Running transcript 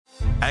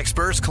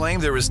Experts claim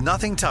there is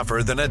nothing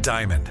tougher than a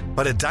diamond.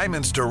 But at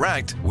Diamonds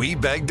Direct, we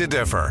beg to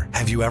differ.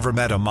 Have you ever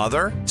met a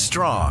mother?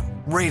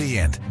 Strong,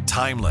 radiant,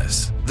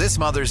 timeless. This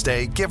Mother's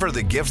Day, give her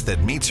the gift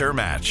that meets her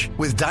match.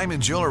 With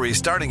diamond jewelry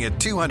starting at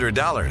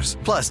 $200.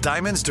 Plus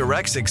Diamonds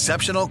Direct's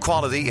exceptional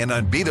quality and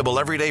unbeatable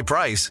everyday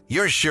price,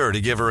 you're sure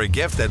to give her a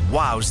gift that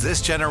wows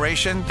this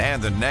generation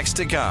and the next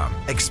to come.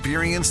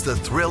 Experience the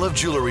thrill of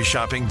jewelry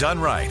shopping done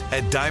right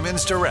at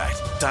Diamonds Direct.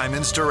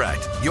 Diamonds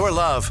Direct. Your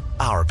love,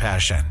 our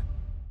passion.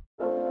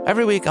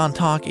 Every week on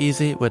Talk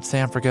Easy with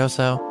Sam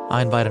Fragoso,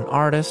 I invite an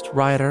artist,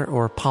 writer,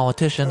 or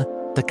politician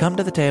to come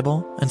to the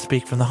table and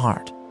speak from the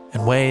heart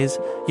in ways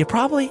you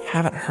probably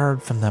haven't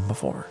heard from them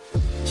before.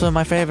 Some of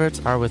my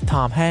favorites are with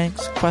Tom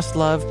Hanks,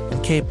 Questlove,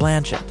 and Cate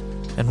Blanchett.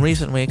 In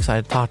recent weeks, I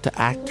talked to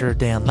actor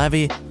Dan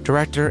Levy,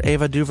 director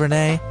Ava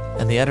DuVernay,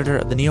 and the editor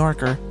of The New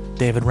Yorker,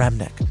 David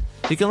Remnick.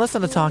 You can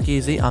listen to Talk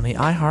Easy on the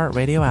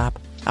iHeartRadio app,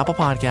 Apple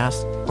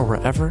Podcasts, or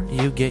wherever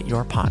you get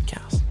your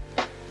podcasts.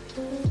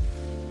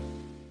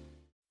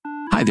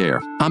 Hi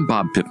there, I'm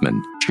Bob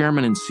Pittman,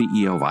 Chairman and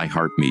CEO of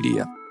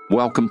iHeartMedia.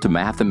 Welcome to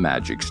Math and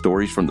Magic,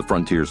 Stories from the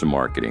Frontiers of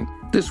Marketing.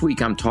 This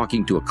week I'm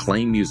talking to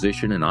acclaimed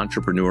musician and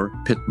entrepreneur,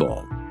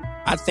 Pitbull.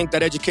 I think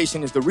that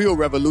education is the real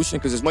revolution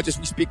because as much as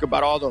we speak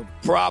about all the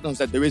problems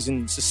that there is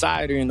in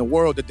society and the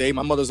world today,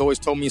 my mother's always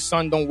told me,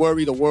 son, don't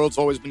worry, the world's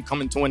always been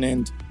coming to an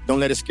end.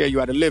 Don't let it scare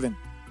you out of living.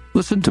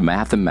 Listen to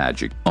Math and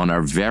Magic on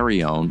our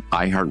very own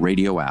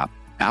iHeartRadio app,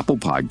 Apple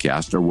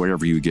Podcast, or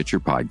wherever you get your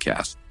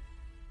podcasts.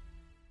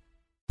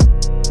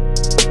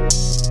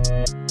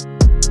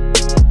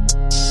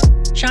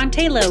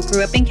 Chaunte Lowe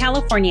grew up in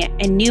California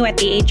and knew at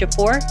the age of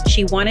 4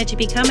 she wanted to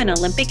become an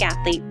Olympic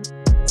athlete.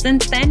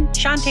 Since then,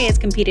 Chaunte has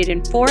competed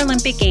in 4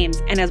 Olympic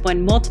Games and has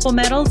won multiple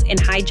medals in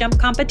high jump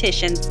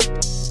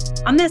competitions.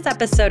 On this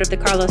episode of the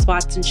Carlos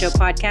Watson Show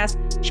podcast,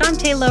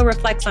 Chaunte Lowe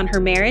reflects on her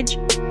marriage,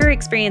 her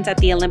experience at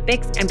the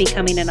Olympics and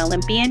becoming an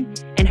Olympian,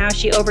 and how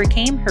she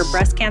overcame her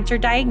breast cancer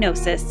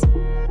diagnosis.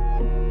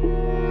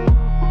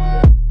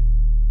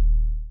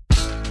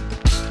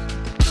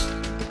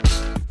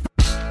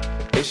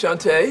 Hey,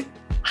 Chaunte.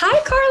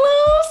 Hi,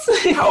 Carlos.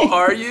 How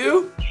are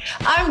you?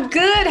 I'm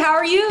good. How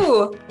are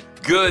you?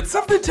 Good.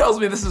 Something tells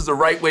me this is the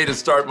right way to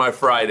start my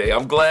Friday.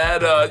 I'm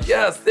glad.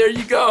 Yes, there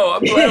you go.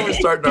 I'm glad we're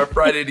starting our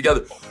Friday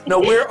together. Now,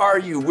 where are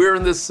you? Where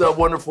in this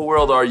wonderful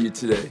world are you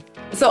today?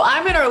 So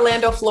I'm in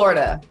Orlando,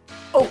 Florida.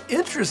 Oh,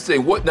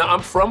 interesting. What? Now,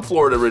 I'm from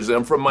Florida originally.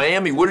 I'm from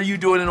Miami. What are you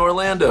doing in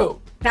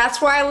Orlando?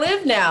 That's where I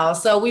live now.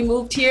 So we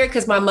moved here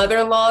because my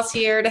mother-in-law is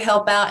here to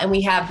help out, and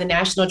we have the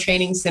National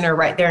Training Center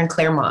right there in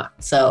Claremont.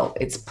 So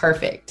it's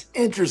perfect.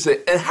 Interesting.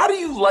 And how do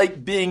you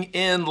like being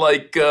in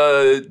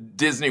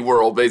Disney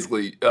World,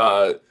 basically?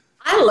 I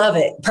love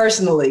it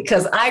personally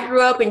because I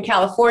grew up in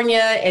California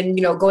and,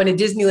 going to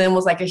Disneyland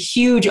was like a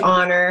huge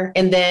honor.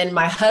 And then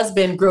my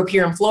husband grew up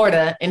here in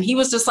Florida and he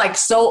was just like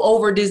so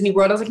over Disney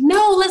World. I was like,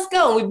 no, let's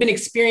go. And we've been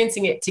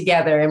experiencing it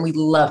together and we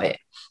love it.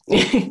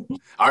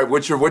 All right.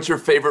 What's your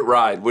favorite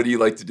ride? What do you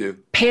like to do?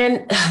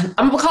 I'm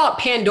going to call it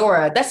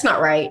Pandora. That's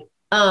not right.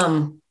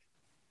 Pandora.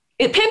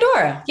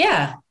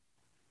 Yeah.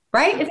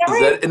 Right? Is that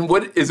right? And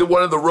what is it?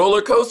 One of the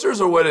roller coasters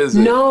or what is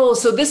it? No.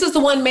 So this is the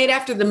one made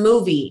after the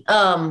movie,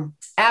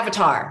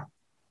 Avatar.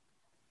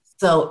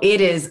 So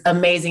it is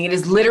amazing. It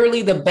is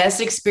literally the best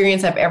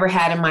experience I've ever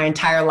had in my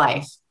entire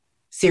life.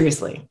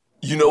 Seriously.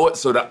 You know what?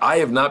 So I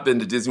have not been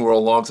to Disney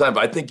World a long time,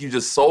 but I think you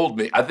just sold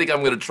me. I think I'm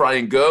going to try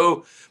and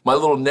go. My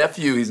little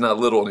nephew, he's not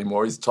little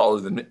anymore. He's taller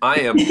than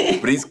I am,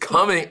 but he's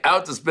coming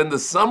out to spend the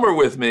summer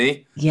with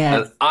me.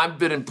 Yes. And I've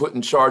been put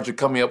in charge of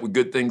coming up with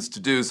good things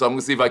to do. So I'm going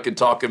to see if I can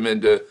talk him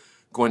into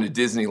going to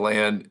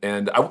Disneyland.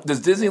 And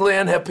does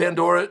Disneyland have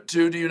Pandora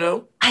too? Do you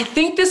know? I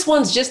think this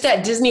one's just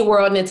at Disney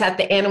World and it's at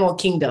the Animal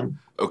Kingdom.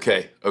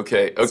 Okay.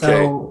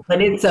 So, but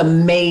it's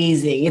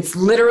amazing. It's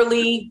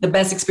literally the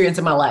best experience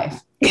of my life.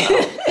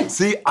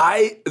 See,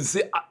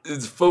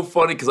 it's so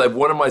funny because I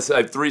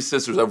have 3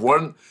 sisters. I have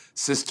one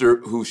sister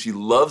who she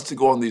loves to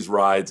go on these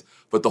rides,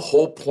 but the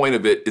whole point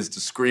of it is to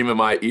scream in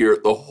my ear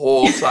the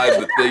whole time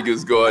the thing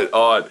is going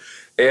on.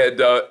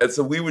 And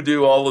so we would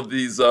do all of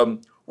these. What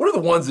are the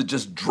ones that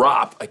just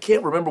drop? I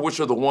can't remember which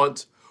are the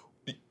ones.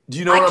 Do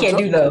you know what I'm can't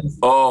do those.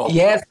 Oh,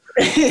 yes.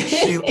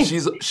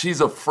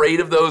 she's afraid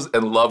of those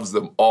and loves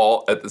them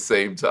all at the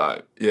same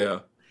time. Yeah.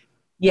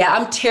 Yeah,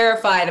 I'm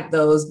terrified of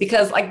those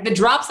because like the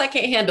drops I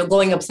can't handle,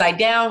 going upside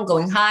down,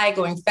 going high,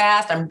 going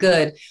fast, I'm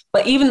good.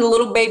 But even the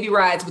little baby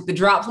rides with the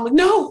drops, I'm like,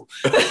 no.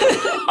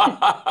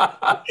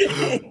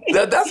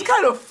 That's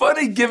kind of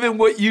funny given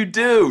what you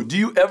do. Do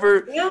you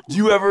ever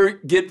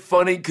get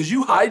funny? Because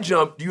you high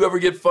jump, do you ever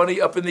get funny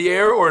up in the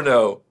air or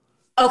no?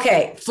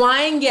 Okay,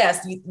 flying,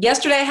 yes.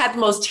 Yesterday I had the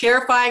most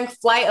terrifying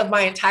flight of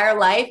my entire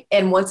life.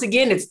 And once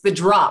again, it's the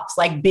drops,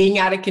 like being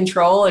out of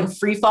control and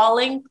free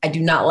falling. I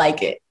do not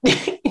like it.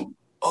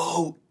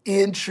 Oh,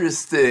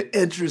 interesting.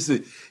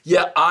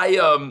 Yeah,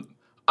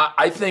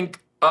 I think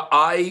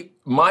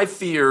my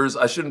fears,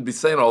 I shouldn't be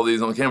saying all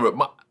these on camera,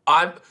 but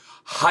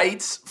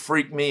heights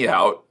freak me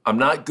out. I'm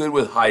not good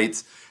with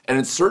heights. And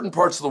in certain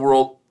parts of the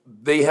world,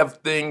 they have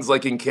things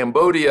like in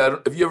Cambodia.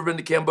 Have you ever been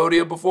to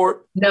Cambodia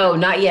before? No,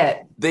 not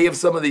yet. They have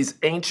some of these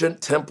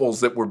ancient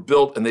temples that were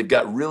built, and they've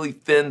got really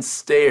thin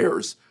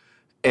stairs.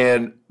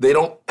 And they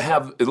don't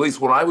have, at least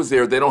when I was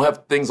there, they don't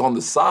have things on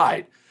the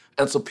side.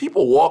 And so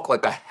people walk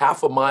like a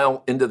half a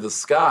mile into the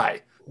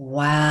sky.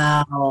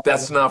 Wow.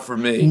 That's not for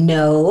me.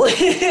 No,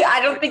 I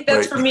don't think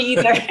that's for me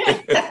either.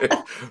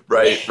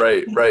 Right.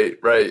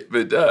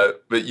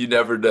 But you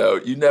never know.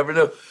 You never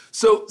know.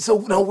 So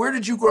now, where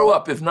did you grow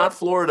up? If not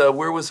Florida,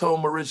 where was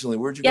home originally?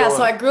 Where'd you grow up? Yeah,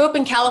 so I grew up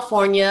in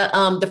California.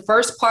 The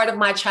first part of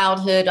my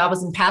childhood, I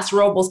was in Paso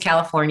Robles,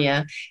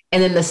 California.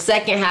 And then the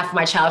second half of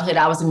my childhood,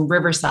 I was in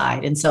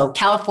Riverside. And so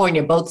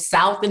California, both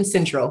South and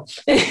Central.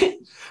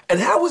 And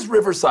how was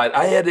Riverside?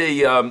 I had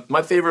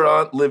my favorite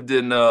aunt lived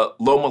in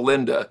Loma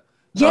Linda.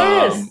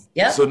 Yes.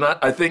 Yep. So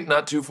I think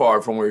not too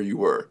far from where you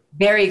were.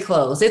 Very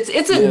close.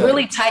 It's a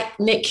really tight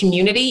knit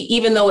community,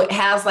 even though it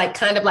has like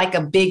kind of like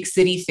a big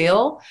city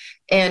feel.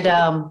 And,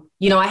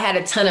 I had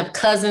a ton of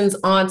cousins,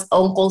 aunts,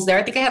 uncles there.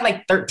 I think I had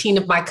like 13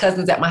 of my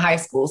cousins at my high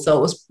school. So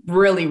it was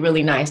really,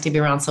 really nice to be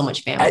around so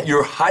much family. At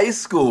your high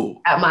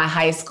school? At my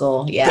high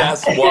school. Yeah.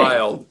 That's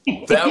wild.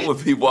 That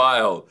would be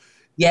wild.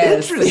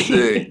 Yes.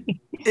 Interesting.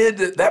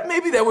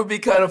 That would be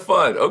kind of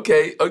fun.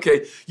 Okay.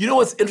 You know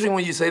what's interesting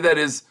when you say that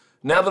is,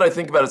 now that I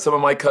think about it, some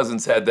of my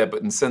cousins had that,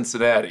 but in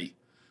Cincinnati,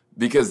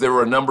 because there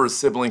were a number of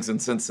siblings in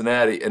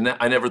Cincinnati, and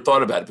I never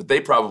thought about it, but they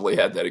probably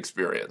had that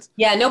experience.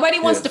 Yeah, nobody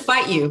wants to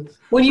fight you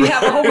when you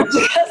have a whole bunch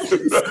of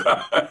cousins.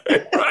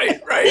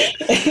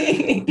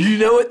 Right. You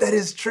know what? That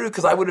is true,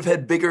 because I would have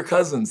had bigger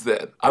cousins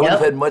then. I would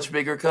have had much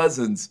bigger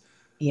cousins.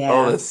 Yeah.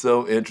 Oh, that's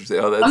so interesting.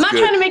 Oh, that's good. I'm not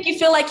trying to make you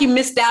feel like you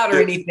missed out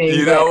or anything.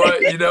 You know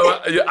what?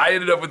 I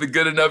ended up with a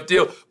good enough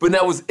deal. But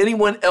now, was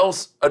anyone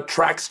else a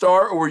track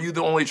star, or were you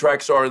the only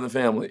track star in the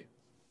family?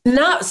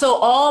 Not so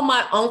all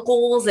my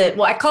uncles,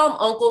 I call them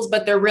uncles,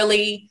 but they're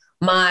really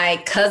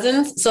my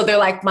cousins. So they're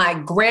like my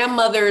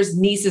grandmother's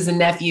nieces and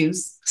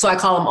nephews. So I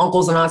call them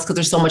uncles and aunts because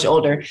they're so much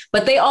older.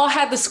 But they all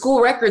had the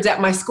school records at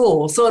my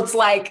school. So it's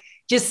like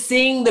just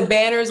seeing the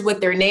banners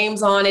with their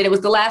names on it. It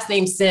was the last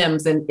name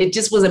Sims. And it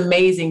just was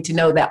amazing to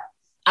know that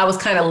I was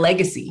kind of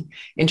legacy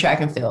in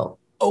track and field.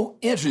 Oh,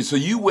 interesting. So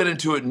you went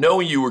into it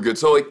knowing you were good.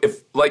 So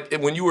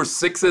when you were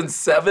 6 and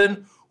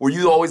 7, were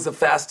you always the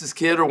fastest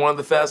kid or one of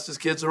the fastest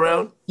kids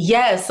around?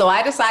 Yes. So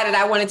I decided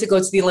I wanted to go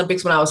to the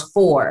Olympics when I was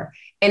 4.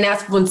 And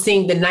that's when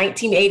seeing the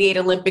 1988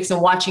 Olympics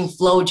and watching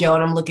FloJo,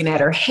 and I'm looking at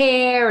her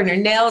hair and her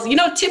nails.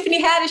 Tiffany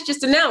Haddish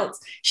just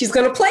announced she's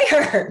going to play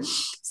her.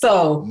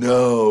 So.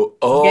 No.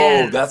 Oh,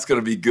 yes. That's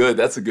going to be good.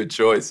 That's a good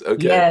choice.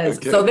 Okay. Yes.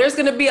 Okay. So there's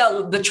going to be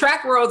the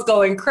track world's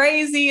going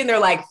crazy. And they're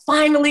like,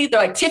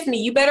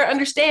 Tiffany, you better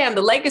understand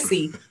the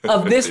legacy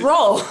of this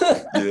role.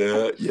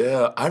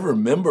 Yeah. I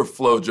remember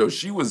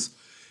FloJo.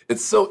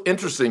 It's so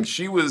interesting.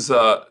 She was,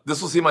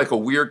 this will seem like a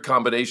weird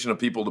combination of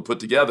people to put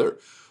together,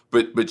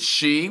 but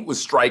she was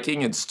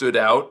striking and stood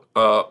out,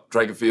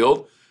 track and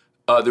field.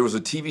 There was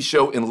a TV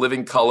show in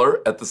living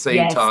color at the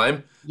same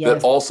time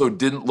that also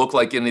didn't look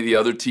like any of the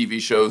other TV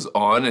shows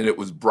on, and it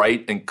was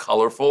bright and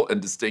colorful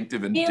and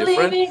distinctive and different.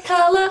 Living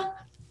color.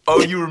 Oh,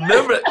 you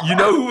remember? You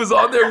know who was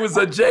on there was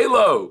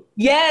J-Lo.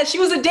 Yeah, she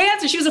was a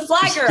dancer. She was a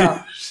fly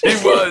girl.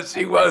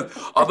 She was.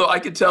 Although I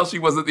could tell she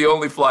wasn't the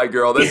only fly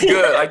girl. That's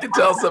good. I could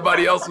tell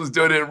somebody else was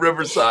doing it in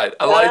Riverside.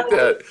 I like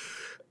that.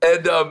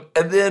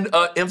 And then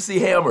MC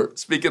Hammer,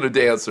 speaking of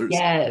dancers.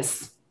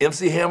 Yes.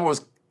 MC Hammer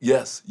was,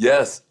 yes.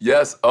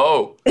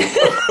 Oh.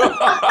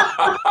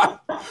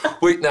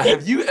 Wait, now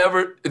have you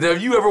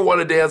ever won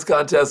a dance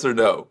contest or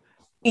no?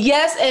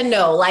 Yes and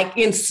no. Like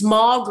in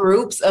small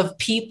groups of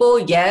people,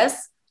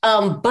 yes.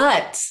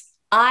 But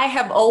I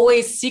have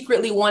always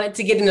secretly wanted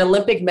to get an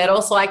Olympic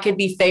medal so I could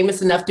be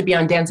famous enough to be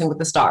on Dancing with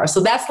the Stars.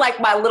 So that's like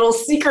my little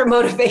secret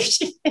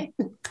motivation.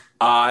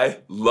 I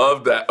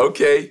love that.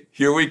 Okay,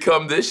 here we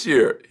come this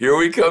year.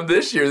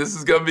 This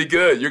is going to be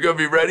good. You're going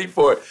to be ready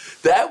for it.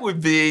 That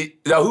would be,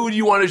 now who do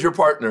you want as your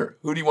partner?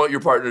 Who do you want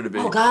your partner to be?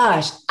 Oh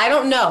gosh, I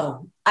don't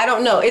know.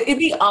 It'd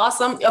be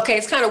awesome. Okay,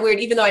 it's kind of weird,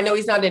 even though I know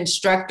he's not an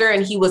instructor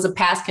and he was a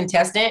past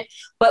contestant,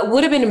 but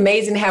would have been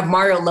amazing to have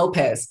Mario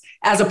Lopez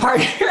as a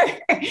partner.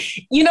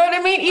 You know what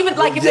I mean? Even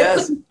like if they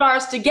put some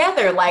stars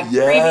together, like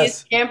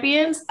previous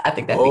champions, I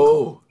think that'd be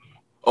cool.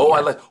 Oh,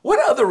 I like. What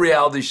other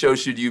reality show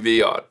should you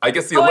be on? I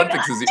guess the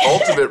Olympics is the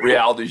ultimate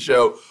reality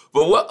show,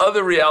 but what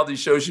other reality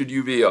show should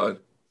you be on?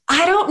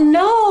 I don't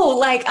know.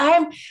 Like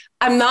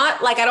I'm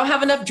not like, I don't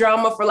have enough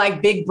drama for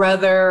like Big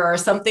Brother or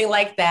something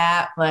like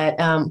that, but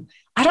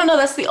I don't know.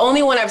 That's the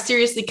only one I've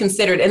seriously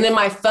considered. And then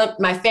my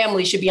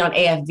family should be on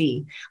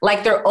AFV.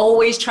 Like they're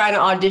always trying to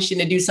audition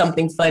to do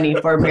something funny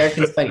for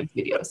America's Funniest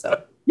Video.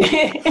 So.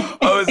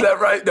 Oh, is that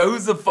right? Now,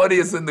 who's the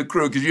funniest in the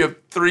crew? Because you have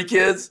 3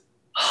 kids?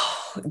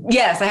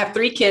 Yes, I have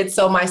 3 kids.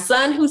 So my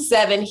son, who's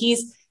 7,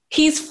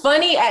 he's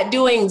funny at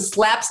doing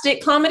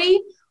slapstick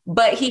comedy,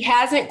 but he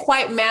hasn't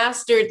quite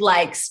mastered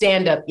like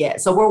stand-up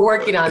yet. So we're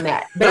working on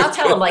that. But I'll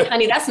tell him like,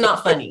 honey, that's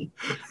not funny.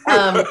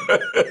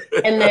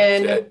 And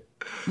then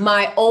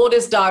my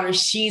oldest daughter,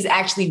 she's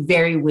actually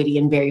very witty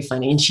and very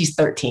funny, and she's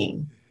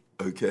 13.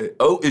 Okay.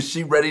 Oh, is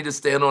she ready to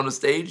stand on a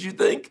stage, you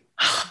think?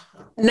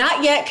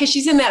 Not yet, because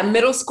she's in that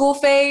middle school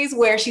phase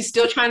where she's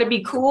still trying to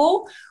be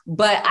cool,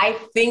 but I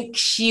think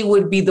she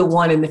would be the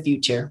one in the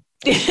future.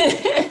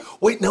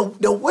 Wait, now,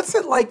 what's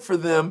it like for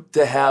them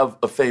to have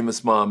a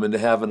famous mom and to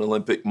have an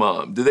Olympic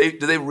mom? Do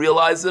they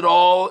realize it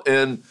all?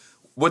 And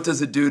what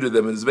does it do to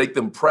them? Does it make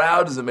them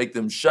proud? Does it make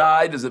them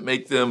shy? Does it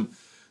make them,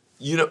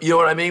 you know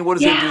what I mean? What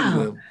does it do to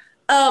them?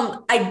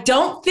 I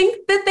don't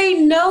think that they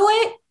know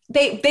it.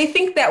 They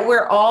think that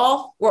we're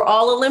all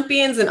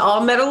Olympians and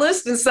all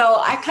medalists. And so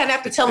I kind of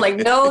have to tell them, like,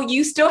 no,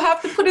 you still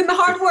have to put in the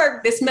hard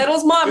work. This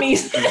medal's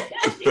mommy's.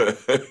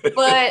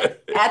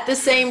 But at the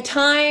same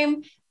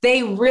time,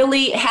 they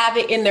really have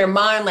it in their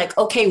mind, like,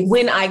 okay,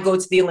 when I go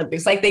to the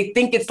Olympics, like they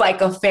think it's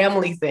like a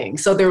family thing.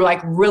 So they're like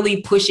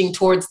really pushing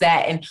towards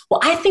that. And well,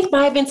 I think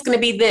my event's going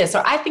to be this,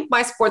 or I think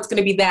my sport's going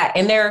to be that.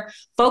 And they're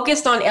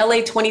focused on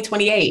LA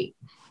 2028.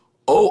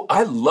 Oh,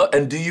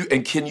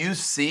 and can you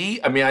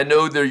see, I mean, I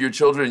know they're your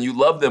children and you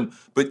love them,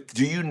 but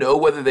do you know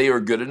whether they are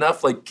good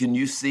enough? Like, can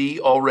you see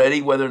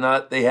already whether or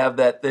not they have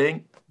that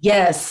thing?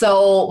 Yes.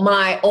 So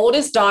my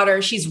oldest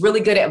daughter, she's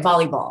really good at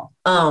volleyball.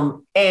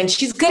 And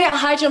she's good at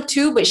high jump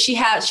too, but she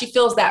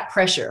feels that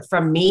pressure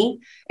from me.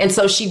 And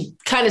so she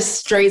kind of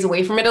strays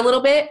away from it a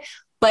little bit.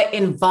 But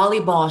in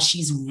volleyball,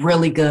 she's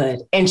really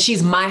good. And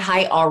she's my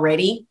height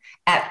already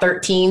at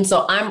 13.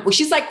 So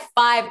she's like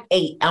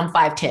 5'8", I'm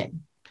 5'10".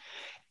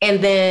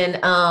 And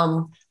then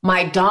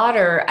my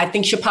daughter, I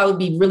think she'll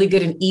probably be really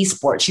good in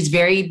esports. She's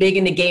very big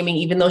into gaming,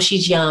 even though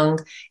she's young.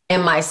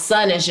 And my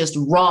son is just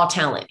raw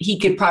talent. He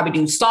could probably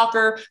do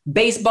soccer,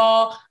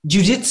 baseball,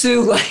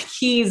 jujitsu. Like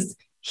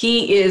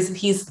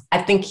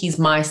I think he's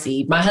my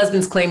seed. My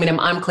husband's claiming him.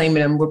 I'm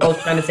claiming him. We're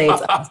both trying to say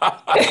it's us.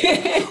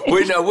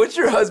 Wait, now, what's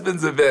your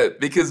husband's event?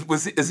 Because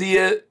is he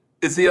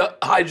a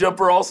high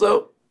jumper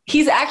also?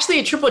 He's actually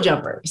a triple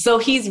jumper. So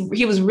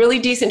he was really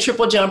decent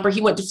triple jumper.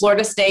 He went to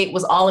Florida State,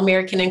 was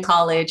All-American in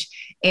college.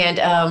 And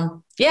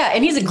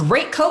and he's a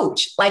great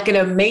coach, like an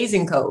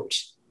amazing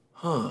coach.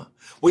 Huh.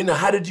 Wait, now,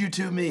 how did you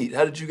two meet?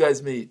 How did you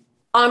guys meet?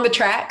 On the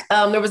track.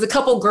 There was a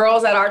couple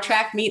girls at our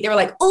track meet. They were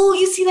like, oh,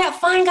 you see that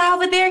fine guy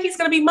over there? He's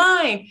going to be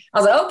mine. I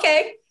was like,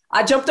 okay.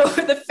 I jumped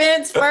over the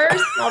fence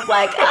first. I was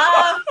like,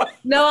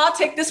 no, I'll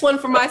take this one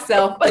for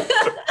myself.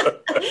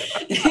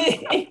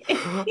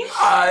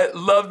 I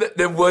love that.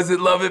 Then was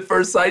it love at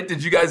first sight?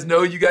 Did you guys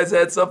know you guys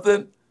had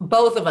something?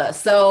 Both of us.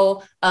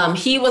 So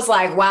he was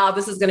like, wow,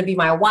 this is going to be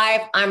my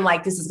wife. I'm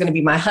like, this is going to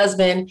be my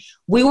husband.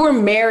 We were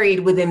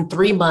married within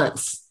 3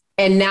 months.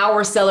 And now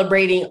we're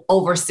celebrating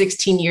over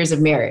 16 years of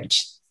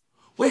marriage.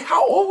 Wait,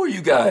 how old were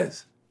you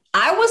guys?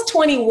 I was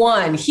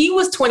 21. He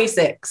was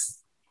 26.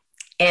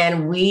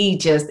 And he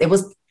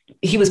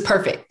was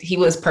perfect. He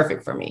was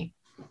perfect for me.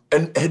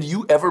 And had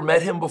you ever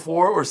met him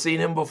before or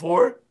seen him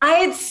before? I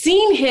had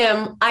seen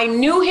him. I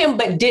knew him,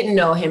 but didn't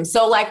know him.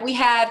 So like we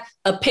had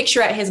a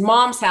picture at his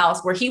mom's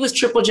house where he was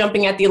triple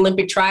jumping at the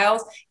Olympic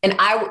trials. And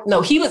I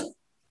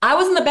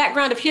was in the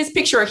background of his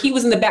picture, or he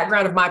was in the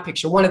background of my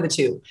picture, one of the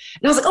two.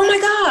 And I was like, oh my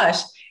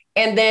gosh.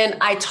 And then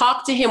I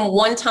talked to him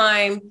one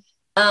time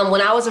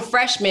when I was a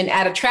freshman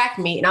at a track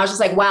meet, and I was just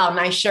like, wow,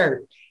 nice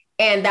shirt.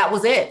 And that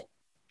was it.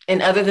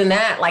 And other than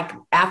that, like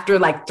after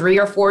like 3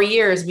 or 4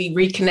 years, we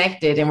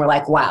reconnected and we're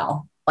like,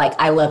 wow, like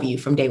I love you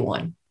from day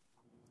one.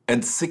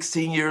 And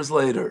 16 years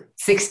later.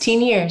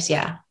 16 years,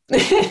 yeah.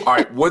 All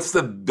right, what's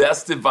the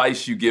best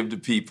advice you give to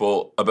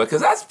people about,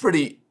 because that's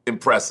pretty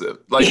impressive.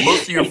 Like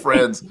most of your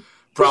friends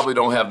probably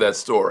don't have that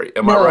story.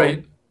 Am I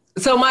right?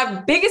 So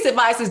my biggest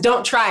advice is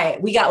don't try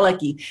it. We got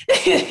lucky.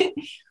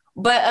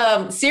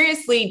 But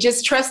seriously,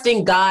 just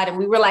trusting God. And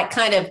we were like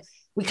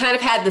we kind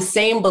of had the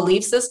same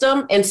belief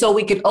system. And so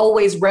we could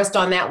always rest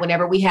on that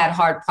whenever we had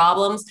hard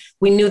problems.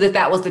 We knew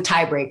that was the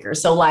tiebreaker.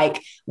 So like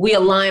we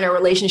align our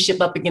relationship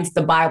up against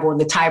the Bible,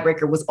 and the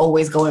tiebreaker was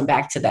always going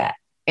back to that.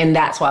 And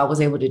that's why I was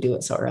able to do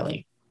it so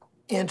early.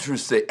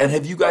 Interesting. And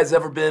have you guys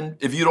ever been,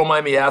 if you don't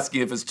mind me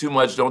asking, if it's too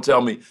much, don't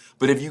tell me,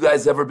 but have you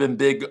guys ever been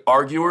big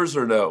arguers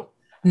or no?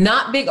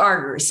 Not big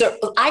arguers. So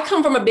I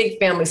come from a big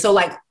family. So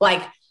like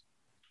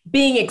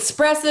being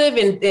expressive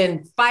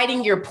and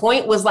fighting your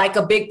point was like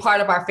a big part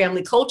of our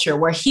family culture,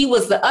 where he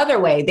was the other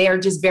way. They are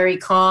just very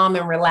calm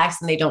and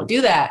relaxed, and they don't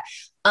do that.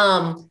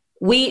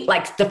 We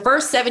like the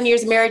first 7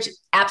 years of marriage,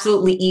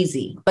 absolutely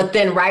easy. But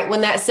then right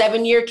when that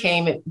 7-year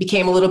came, it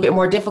became a little bit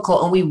more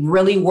difficult, and we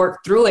really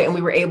worked through it. And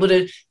we were able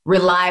to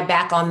rely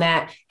back on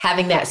that,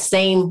 having that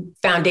same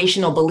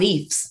foundational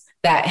beliefs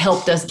that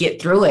helped us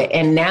get through it.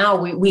 And now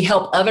we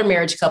help other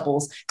marriage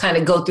couples kind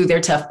of go through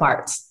their tough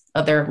parts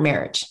of their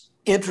marriage.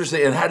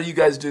 Interesting. And how do you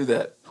guys do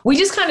that? We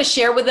just kind of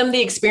share with them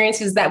the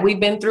experiences that we've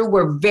been through.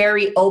 We're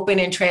very open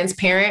and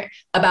transparent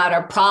about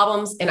our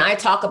problems. And I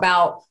talk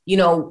about,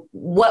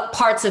 what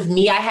parts of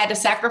me I had to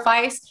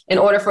sacrifice in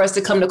order for us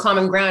to come to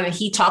common ground. And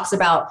he talks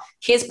about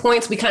his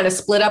points. We kind of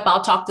split up.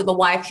 I'll talk to the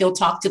wife, he'll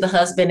talk to the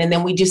husband. And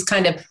then we just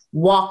kind of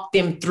walk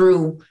them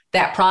through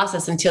that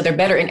process until they're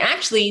better. And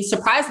actually,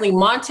 surprisingly,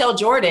 Montel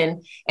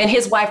Jordan and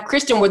his wife,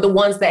 Kristen, were the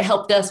ones that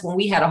helped us when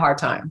we had a hard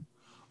time.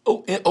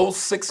 Oh,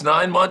 6'9"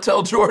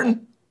 Montel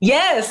Jordan?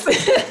 Yes.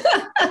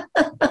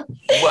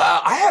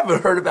 Wow, I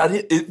haven't heard about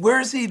him. Where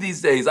is he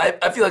these days?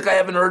 I feel like I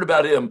haven't heard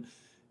about him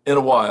in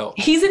a while.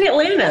 He's in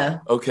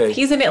Atlanta. Okay.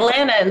 He's in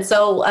Atlanta. And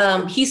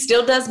so he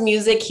still does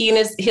music. He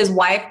and his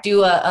wife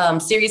do a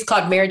series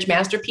called Marriage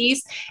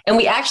Masterpiece. And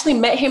we actually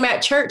met him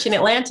at church in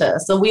Atlanta.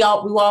 So we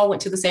all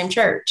went to the same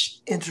church.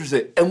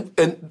 Interesting.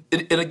 And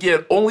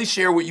again, only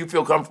share what you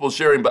feel comfortable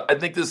sharing. But I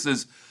think this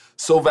is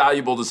so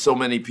valuable to so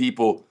many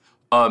people.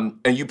 And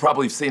you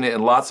probably have seen it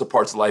in lots of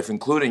parts of life,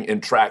 including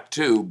in track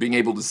 2, being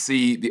able to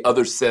see the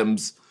other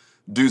Sims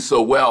do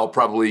so well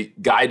probably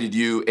guided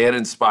you and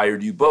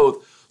inspired you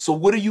both. So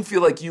what do you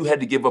feel like you had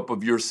to give up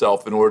of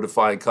yourself in order to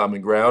find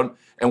common ground?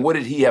 And what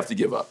did he have to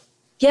give up?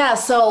 Yeah,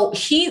 so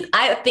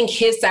I think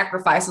his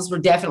sacrifices were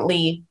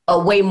definitely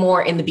way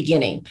more in the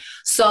beginning.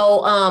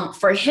 So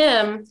for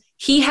him,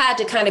 he had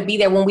to kind of be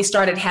there when we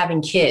started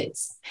having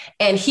kids.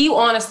 And he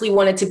honestly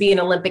wanted to be an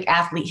Olympic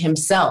athlete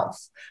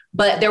himself.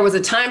 But there was a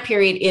time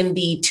period in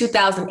the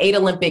 2008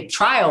 Olympic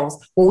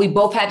trials where we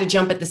both had to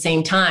jump at the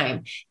same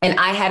time. And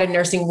I had a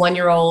nursing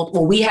 1-year-old.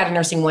 Well, we had a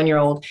nursing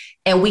 1-year-old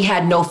and we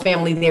had no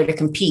family there to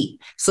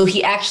compete. So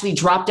he actually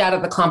dropped out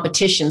of the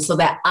competition so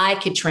that I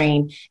could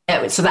train,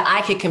 so that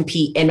I could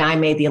compete. And I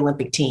made the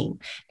Olympic team.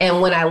 And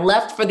when I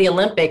left for the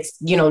Olympics,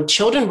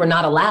 children were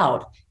not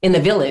allowed in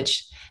the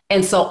village.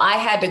 And so I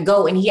had to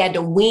go and he had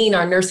to wean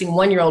our nursing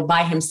 1-year-old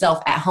by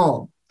himself at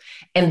home.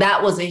 And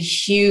that was a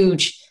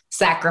huge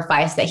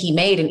sacrifice that he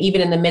made. And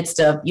even in the midst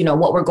of,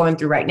 what we're going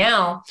through right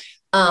now,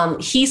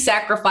 he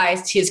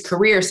sacrificed his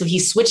career. So he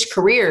switched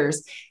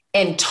careers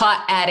and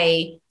taught at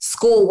a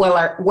school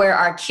where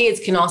our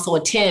kids can also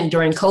attend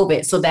during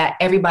COVID so that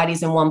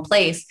everybody's in one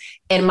place.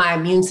 And my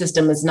immune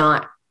system is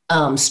not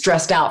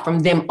stressed out from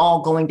them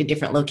all going to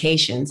different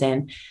locations.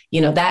 And,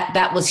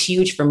 that was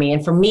huge for me.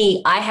 And for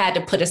me, I had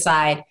to put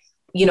aside,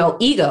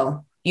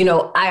 ego.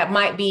 I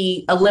might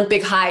be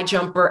Olympic high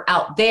jumper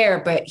out there,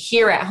 but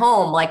here at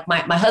home, like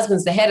my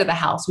husband's the head of the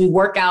house. We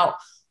work out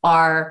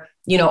our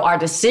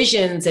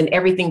decisions and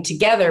everything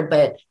together.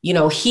 But,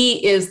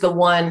 he is the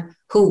one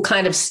who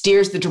kind of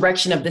steers the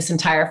direction of this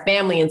entire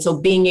family. And so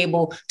being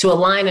able to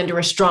align under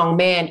a strong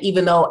man,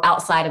 even though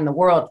outside in the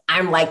world,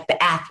 I'm like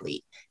the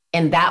athlete.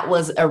 And that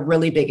was a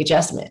really big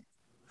adjustment.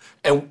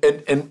 And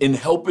in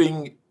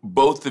helping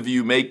both of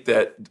you make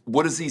that,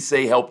 what does he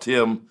say helped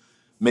him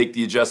make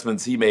the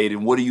adjustments he made?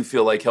 And what do you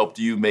feel like helped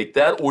you make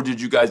that? Or did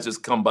you guys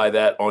just come by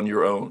that on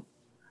your own?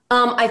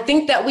 I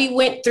think that we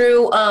went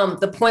through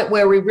the point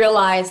where we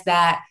realized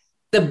that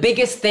the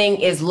biggest thing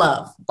is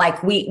love.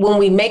 Like when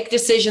we make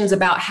decisions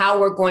about how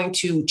we're going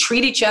to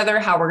treat each other,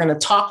 how we're going to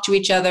talk to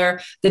each other,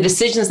 the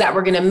decisions that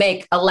we're going to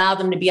make, allow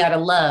them to be out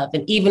of love.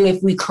 And even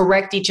if we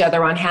correct each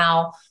other on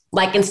how,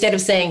 like, instead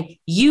of saying,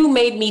 you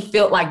made me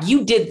feel like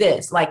you did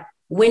this, like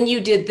when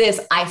you did this,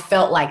 I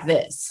felt like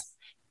this.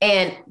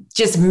 And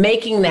just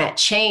making that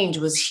change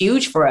was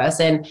huge for us.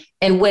 And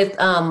with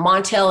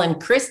Montel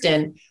and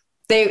Kristen,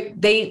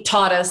 they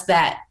taught us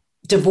that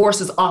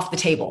divorce is off the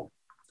table.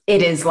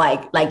 It is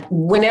like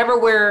whenever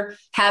we're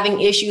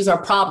having issues or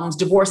problems,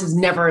 divorce is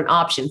never an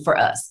option for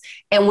us.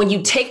 And when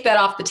you take that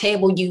off the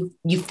table,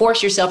 you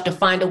force yourself to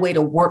find a way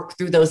to work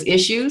through those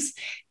issues.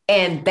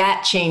 And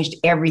that changed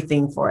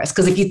everything for us.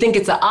 Because if you think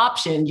it's an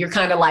option, you're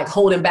kind of like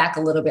holding back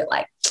a little bit,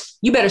 like,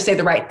 you better say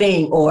the right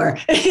thing, or...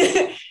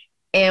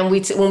 And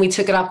when we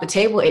took it off the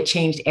table, it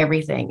changed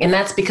everything. And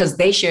that's because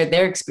they shared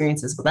their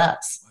experiences with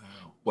us.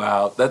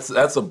 Wow. That's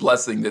a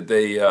blessing that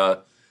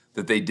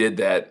they did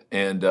that,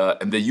 and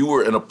that you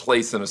were in a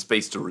place and a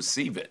space to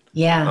receive it.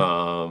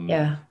 Yeah.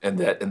 Yeah. And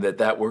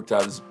that worked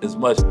out as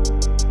much.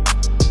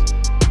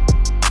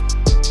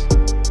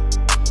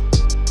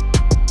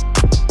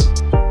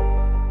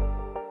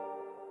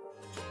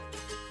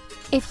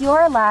 If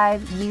you're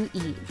alive, you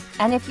eat.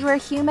 And if you're a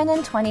human in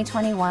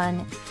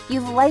 2021,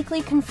 you've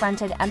likely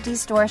confronted empty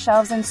store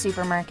shelves in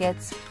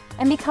supermarkets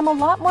and become a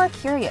lot more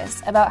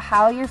curious about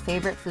how your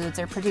favorite foods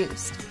are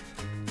produced.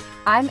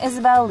 I'm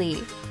Isabel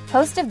Lee,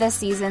 host of this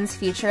season's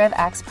Future of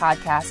X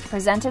podcast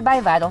presented by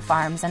Vital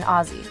Farms and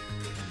Aussie.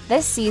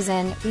 This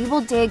season, we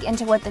will dig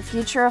into what the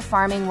future of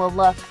farming will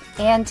look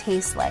and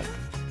taste like.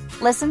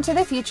 Listen to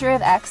the Future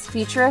of X,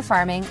 Future of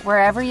Farming,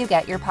 wherever you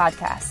get your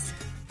podcasts.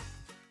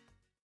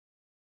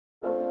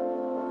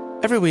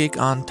 Every week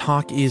on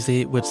Talk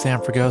Easy with Sam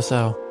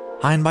Fragoso,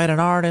 I invite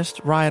an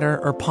artist, writer,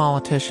 or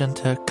politician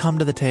to come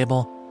to the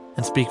table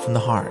and speak from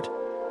the heart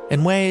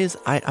in ways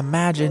I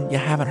imagine you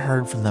haven't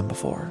heard from them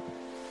before.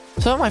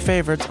 Some of my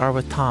favorites are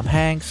with Tom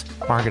Hanks,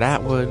 Margaret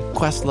Atwood,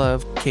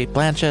 Questlove, Cate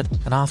Blanchett,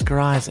 and Oscar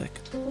Isaac.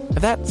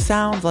 If that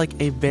sounds like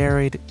a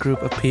varied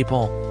group of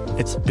people,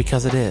 it's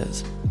because it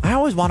is. I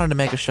always wanted to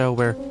make a show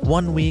where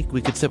one week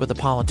we could sit with a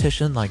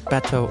politician like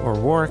Beto or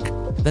Rourke,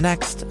 the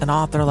next an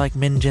author like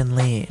Min Jin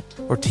Lee,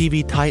 or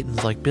TV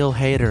titans like Bill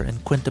Hader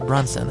and Quinta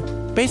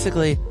Brunson.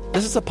 Basically,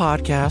 this is a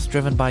podcast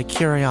driven by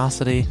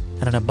curiosity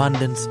and an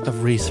abundance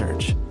of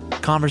research.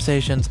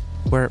 Conversations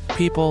where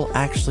people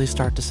actually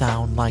start to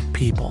sound like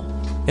people.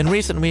 In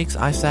recent weeks,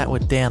 I sat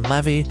with Dan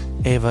Levy,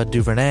 Ava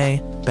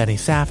DuVernay, Benny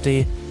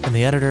Safdie, and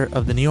the editor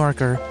of The New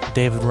Yorker,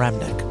 David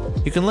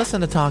Remnick. You can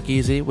listen to Talk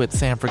Easy with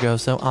Sam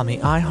Fragoso on the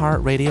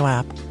iHeartRadio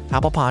app,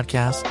 Apple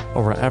Podcasts,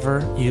 or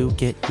wherever you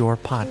get your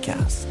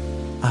podcasts.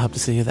 I hope to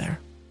see you there.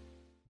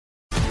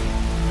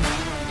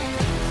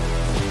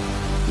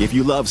 If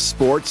you love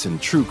sports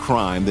and true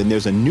crime, then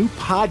there's a new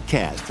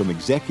podcast from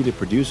executive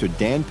producer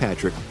Dan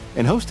Patrick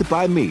and hosted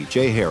by me,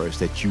 Jay Harris,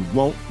 that you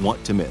won't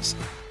want to miss.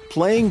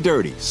 Playing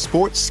Dirty: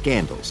 Sports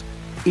Scandals.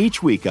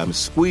 Each week, I'm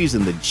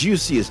squeezing the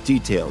juiciest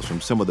details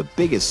from some of the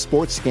biggest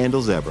sports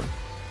scandals ever.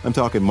 I'm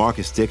talking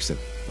Marcus Dixon,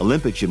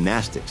 Olympic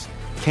gymnastics,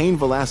 Cain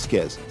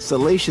Velasquez,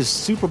 salacious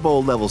Super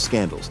Bowl-level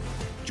scandals.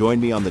 Join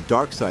me on the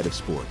dark side of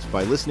sports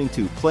by listening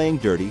to Playing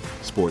Dirty: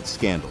 Sports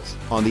Scandals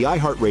on the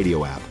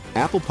iHeartRadio app,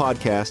 Apple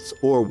Podcasts,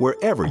 or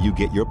wherever you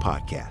get your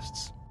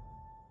podcasts.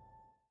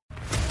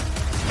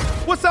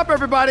 What's up,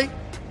 everybody?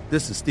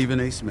 This is Stephen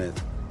A. Smith.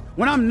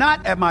 When I'm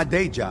not at my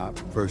day job,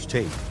 First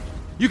Take,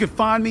 you can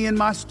find me in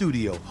my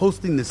studio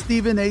hosting the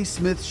Stephen A.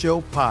 Smith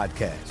Show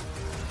podcast.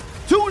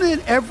 Tune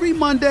in every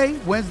Monday,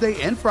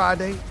 Wednesday, and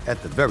Friday,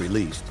 at the very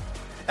least,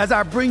 as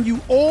I bring you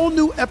all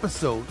new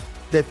episodes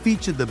that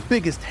feature the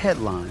biggest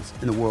headlines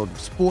in the world of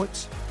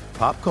sports,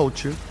 pop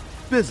culture,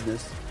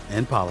 business,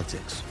 and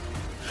politics.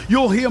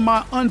 You'll hear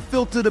my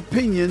unfiltered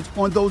opinions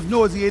on those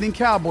nauseating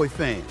Cowboy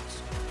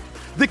fans,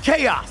 the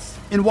chaos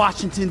in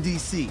Washington,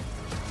 D.C.,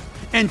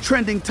 and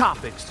trending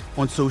topics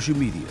on social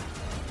media,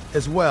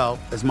 as well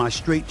as my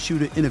straight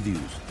shooter interviews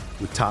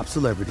with top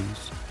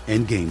celebrities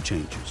and game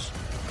changers.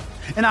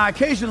 And I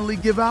occasionally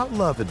give out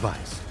love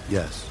advice.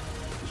 Yes,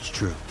 it's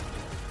true.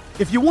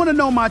 If you want to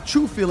know my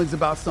true feelings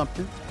about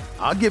something,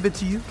 I'll give it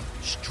to you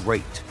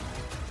straight.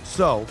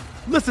 So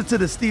listen to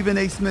the Stephen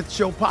A. Smith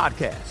Show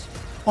podcast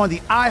on the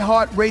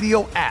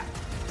iHeartRadio app,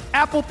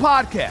 Apple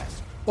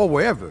Podcasts, or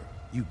wherever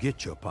you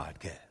get your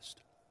podcast.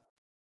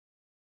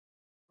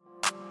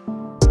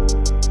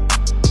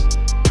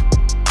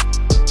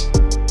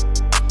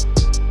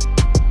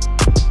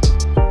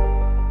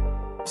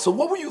 So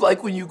what were you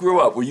like when you grew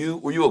up? Were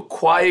you a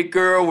quiet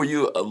girl? Were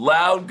you a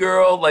loud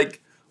girl?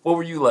 Like, what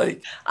were you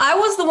like? I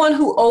was the one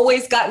who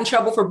always got in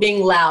trouble for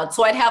being loud.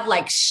 So I'd have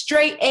like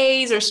straight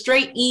A's or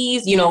straight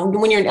E's. You know,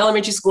 when you're in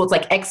elementary school, it's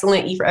like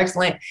excellent, E for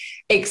excellent,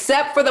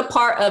 except for the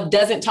part of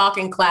doesn't talk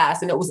in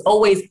class. And it was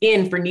always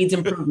in for needs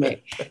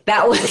improvement.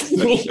 That was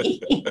me.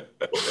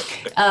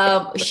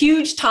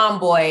 Huge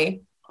tomboy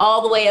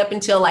all the way up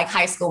until like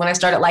high school. When I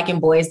started liking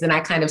boys, then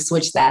I kind of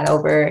switched that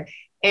over.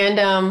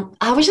 And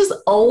I was just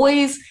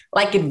always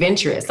like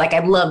adventurous. Like I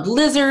loved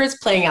lizards,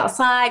 playing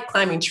outside,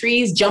 climbing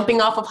trees,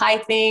 jumping off of high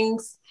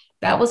things.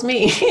 That was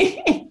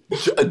me.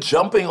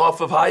 Jumping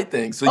off of high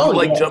things. So you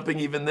like jumping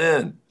even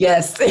then?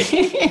 Yes.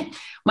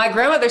 My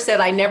grandmother said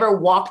I never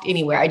walked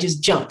anywhere. I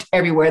just jumped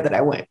everywhere that I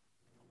went.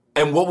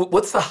 And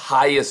what's the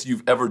highest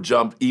you've ever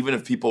jumped, even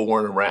if people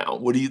weren't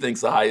around? What do you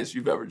think's the highest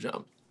you've ever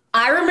jumped?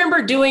 I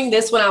remember doing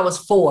this when I was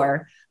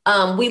 4.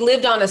 We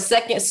lived on a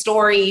second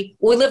story.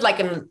 We lived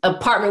like in an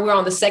apartment. We were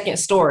on the second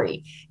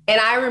story.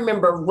 And I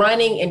remember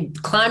running and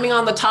climbing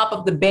on the top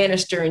of the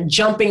banister and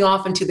jumping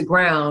off into the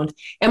ground.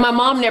 And my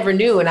mom never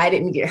knew and I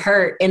didn't get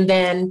hurt. And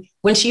then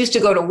when she used to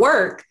go to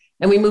work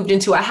and we moved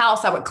into a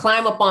house, I would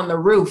climb up on the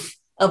roof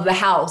of the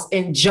house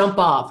and jump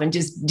off and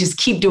just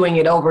keep doing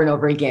it over and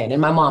over again.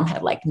 And my mom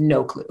had like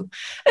no clue.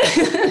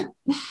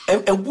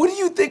 And what do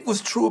you think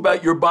was true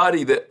about your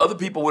body that other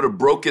people would have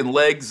broken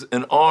legs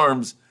and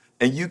arms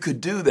and you could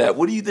do that?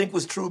 What do you think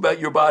was true about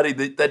your body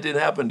that didn't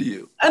happen to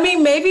you? I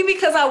mean, maybe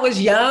because I was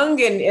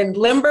young and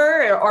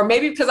limber, or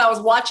maybe because I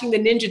was watching the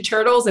Ninja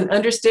Turtles and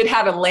understood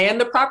how to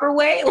land the proper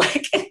way.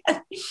 Like,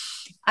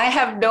 I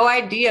have no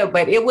idea,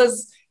 but it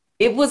was,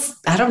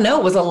 I don't know,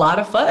 it was a lot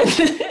of fun.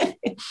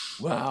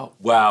 Wow.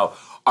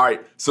 All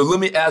right, so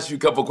let me ask you a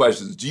couple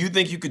questions. Do you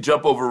think you could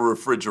jump over a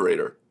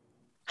refrigerator?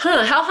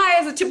 How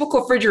high is a typical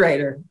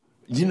refrigerator?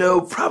 You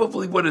know,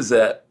 probably, what is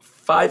that?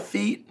 5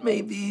 feet,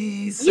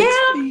 maybe 6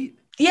 feet?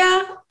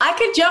 Yeah, I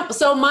could jump.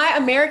 So my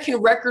American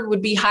record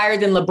would be higher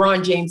than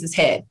LeBron James's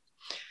head.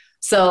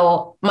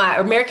 So my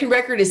American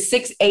record is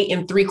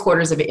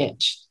 6'8"3/4 of an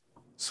inch.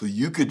 So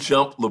you could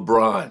jump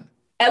LeBron.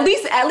 At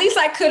least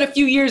I could a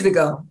few years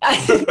ago.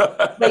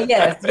 But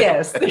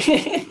yes.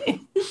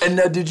 And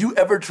now, did you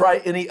ever try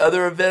any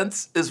other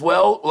events as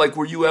well? Like,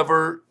 were you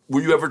ever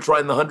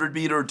trying the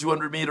 100-meter or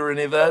 200-meter or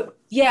any of that?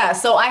 Yeah,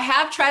 so I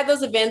have tried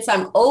those events.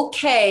 I'm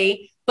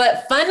okay.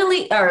 But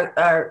funnily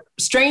or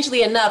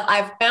strangely enough,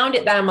 I've found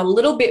it that I'm a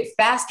little bit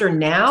faster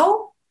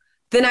now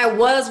than I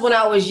was when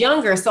I was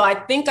younger. So I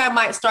think I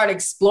might start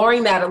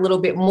exploring that a little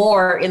bit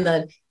more in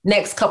the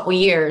next couple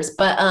years.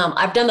 But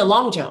I've done the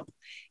long jump.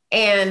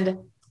 And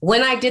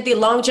when I did the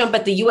long jump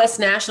at the U.S.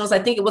 Nationals, I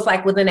think it was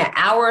like within an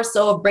hour or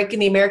so of breaking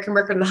the American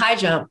record in the high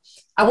jump,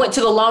 I went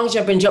to the long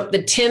jump and jumped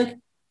the 10th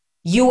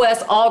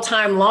U.S.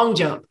 all-time long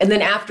jump. And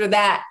then after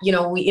that, you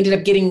know, we ended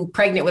up getting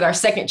pregnant with our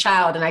second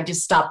child and I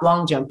just stopped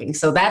long jumping.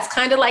 So that's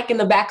kind of like in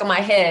the back of my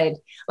head,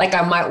 like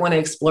I might want to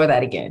explore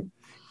that again.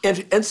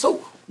 And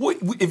so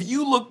if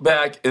you look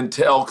back and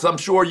tell, because I'm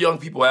sure young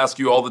people ask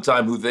you all the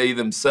time who they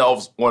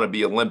themselves want to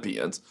be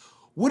Olympians,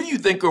 What do you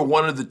think are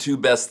one of the two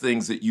best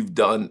things that you've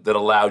done that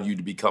allowed you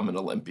to become an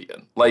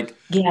Olympian? Like,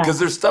 because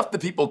there's stuff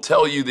that people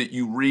tell you that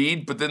you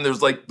read, but then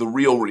there's like the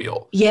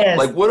real. Yes.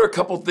 Like, what are a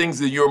couple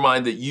things in your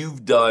mind that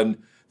you've done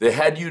that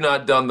had you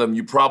not done them,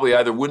 you probably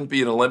either wouldn't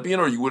be an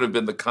Olympian or you would have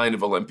been the kind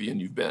of Olympian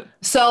you've been?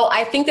 So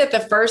I think that the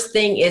first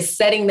thing is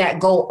setting that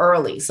goal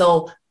early.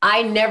 So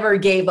I never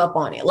gave up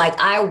on it. Like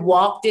I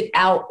walked it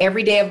out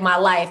every day of my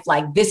life.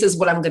 Like, this is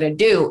what I'm going to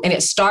do. And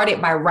it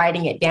started by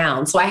writing it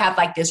down. So I have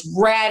like this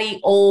ratty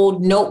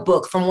old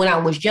notebook from when I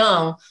was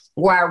young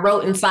where I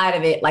wrote inside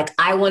of it, like,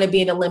 I want to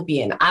be an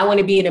Olympian. I want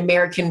to be an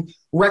American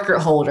record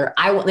holder.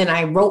 Then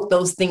I wrote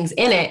those things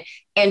in it.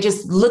 And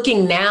just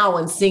looking now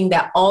and seeing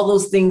that all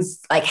those things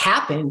like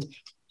happened,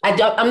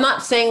 I'm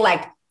not saying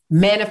like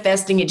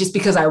manifesting it just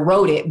because I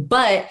wrote it,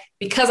 but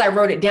because I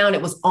wrote it down,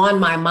 it was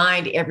on my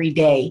mind every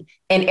day.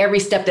 And every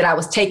step that I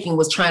was taking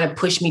was trying to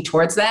push me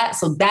towards that.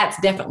 So that's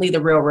definitely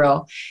the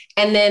real.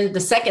 And then the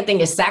second thing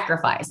is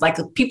sacrifice. Like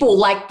people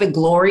like the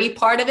glory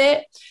part of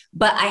it,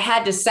 but I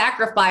had to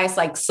sacrifice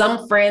like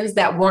some friends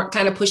that weren't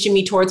kind of pushing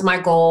me towards my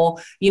goal,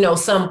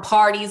 some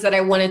parties that I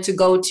wanted to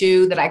go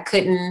to that I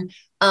couldn't.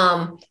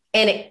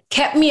 And it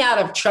kept me out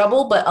of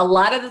trouble. But a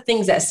lot of the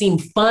things that seem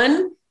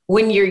fun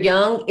when you're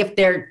young, if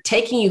they're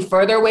taking you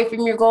further away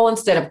from your goal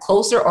instead of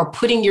closer or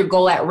putting your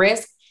goal at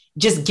risk,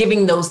 just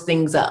giving those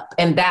things up.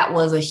 And that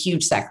was a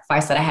huge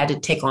sacrifice that I had to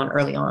take on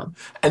early on.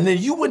 And then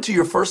you went to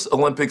your first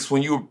Olympics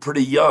when you were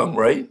pretty young,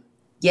 right?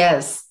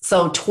 Yes.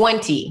 So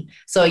 20.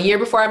 So a year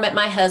before I met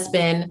my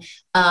husband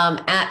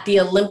at the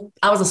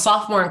I was a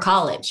sophomore in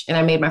college and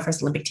I made my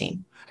first Olympic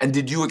team. And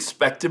did you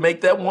expect to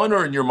make that one,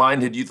 or in your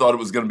mind had you thought it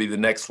was going to be the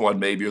next one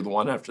maybe, or the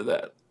one after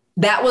that?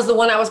 That was the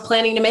one I was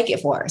planning to make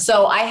it for.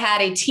 So I had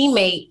a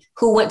teammate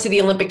who went to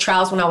the Olympic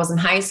trials when I was in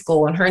high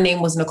school, and her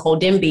name was Nicole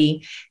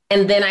Demby.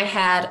 And then I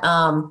had,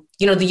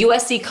 the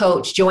USC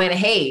coach, Joanna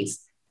Hayes.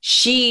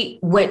 She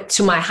went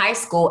to my high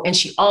school and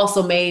she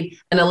also made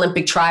an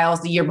Olympic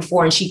trials the year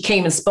before. And she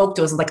came and spoke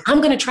to us and was like,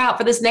 I'm going to try out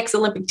for this next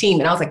Olympic team.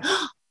 And I was like,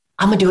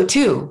 I'm going to do it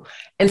too.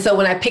 And so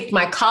when I picked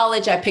my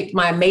college, I picked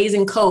my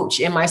amazing coach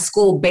in my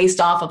school based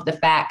off of the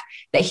fact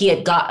that he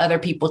had got other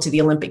people to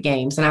the Olympic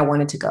Games and I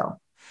wanted to go.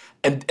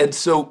 And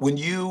so when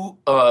you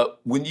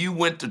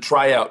went to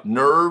try out,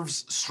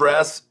 nerves,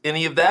 stress,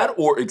 any of that,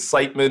 or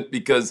excitement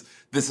because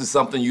this is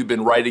something you've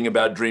been writing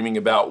about, dreaming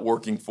about,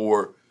 working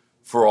for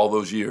all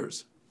those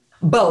years?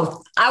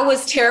 Both. I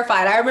was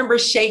terrified. I remember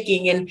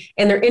shaking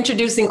and they're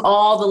introducing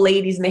all the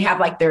ladies and they have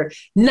like their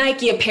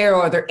Nike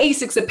apparel or their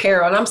Asics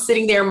apparel. And I'm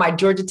sitting there in my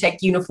Georgia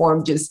Tech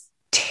uniform, just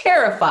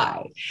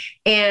terrified.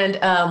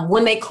 And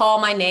when they call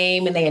my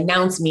name and they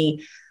announce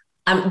me,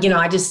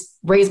 I just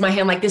raised my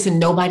hand like this and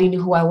nobody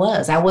knew who I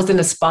was. I wasn't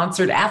a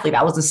sponsored athlete.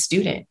 I was a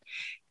student.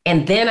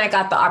 And then I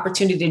got the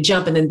opportunity to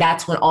jump. And then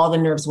that's when all the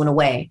nerves went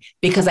away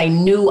because I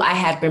knew I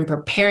had been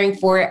preparing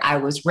for it. I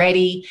was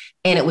ready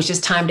and it was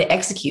just time to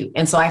execute.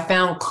 And so I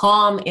found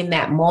calm in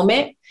that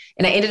moment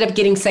and I ended up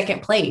getting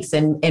second place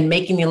and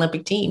making the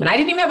Olympic team. And I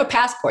didn't even have a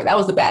passport. That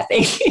was the bad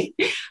thing.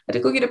 I had to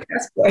go get a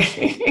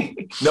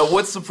passport. Now,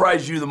 what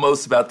surprised you the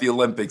most about the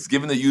Olympics,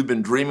 given that you've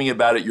been dreaming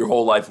about it your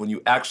whole life, when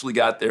you actually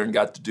got there and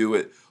got to do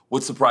it?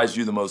 What surprised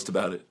you the most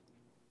about it?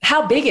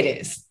 How big it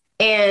is.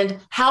 And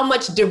how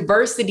much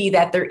diversity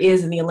that there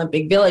is in the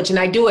Olympic Village. And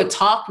I do a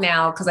talk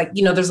now because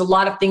there's a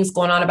lot of things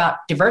going on about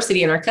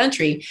diversity in our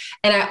country.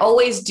 And I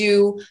always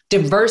do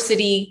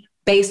diversity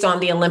based on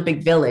the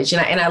Olympic Village.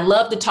 And I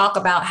love to talk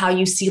about how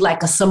you see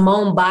like a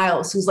Simone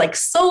Biles, who's like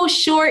so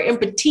short and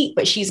petite,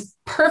 but she's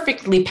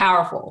perfectly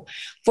powerful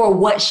for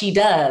what she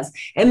does.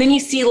 And then you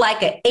see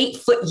like an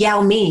 8-foot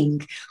Yao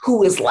Ming,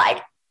 who is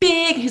like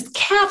big, his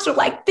calves are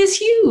like this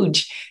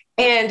huge.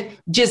 And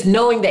just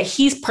knowing that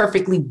he's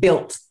perfectly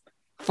built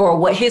for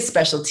what his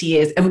specialty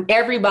is. And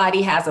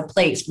everybody has a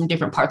place from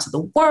different parts of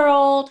the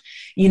world,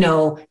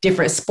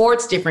 different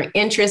sports, different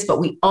interests, but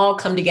we all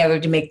come together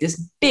to make this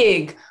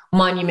big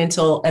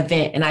monumental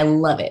event. And I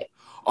love it.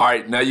 All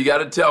right. Now you got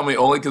to tell me,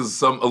 only because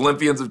some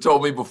Olympians have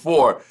told me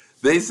before,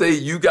 they say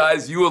you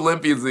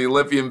Olympians in the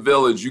Olympian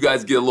Village, you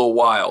guys get a little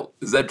wild.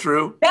 Is that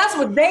true? That's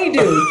what they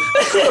do.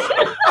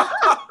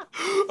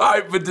 All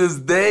right. But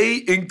does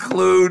they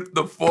include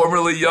the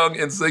formerly young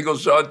and single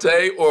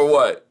Chaunte or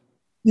what?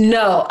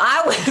 No,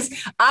 I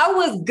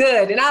was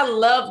good. And I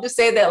love to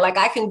say that, like,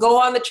 I can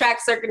go on the track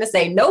circuit and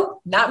say, nope,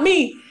 not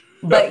me.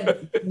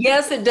 But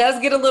yes, it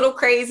does get a little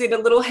crazy and a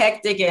little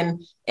hectic.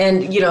 And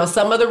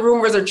some of the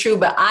rumors are true,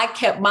 but I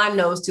kept my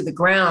nose to the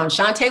ground.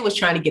 Chaunte was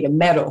trying to get a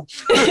medal,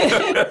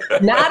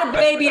 not a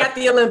baby at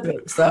the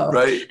Olympics. So.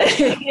 Right.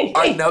 All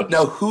right.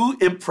 Now, who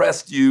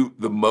impressed you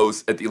the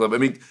most at the Olympics?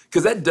 I mean,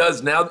 because that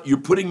does, now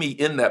you're putting me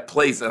in that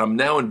place and I'm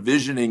now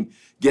envisioning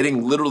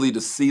getting literally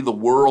to see the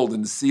world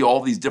and to see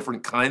all these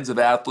different kinds of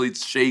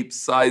athletes, shapes,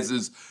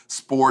 sizes,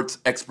 sports,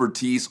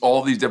 expertise,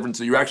 all these different.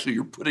 So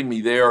you're putting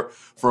me there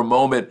for a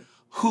moment.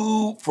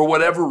 Who, for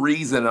whatever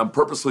reason, I'm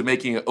purposely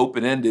making it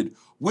open-ended,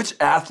 which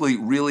athlete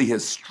really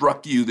has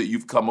struck you that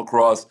you've come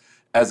across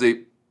as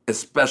a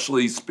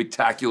especially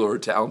spectacular or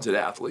talented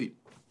athlete?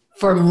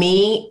 For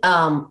me,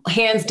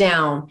 hands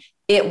down,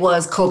 it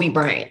was Kobe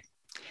Bryant.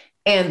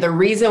 And the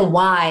reason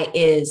why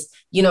is,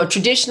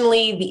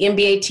 traditionally the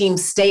NBA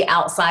teams stay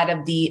outside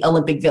of the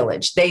Olympic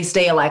Village. They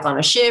stay like on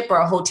a ship or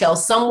a hotel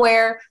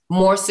somewhere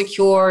more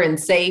secure and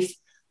safe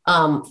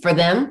for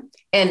them,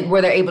 and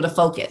where they're able to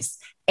focus.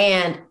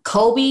 And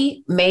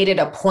Kobe made it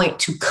a point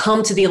to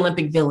come to the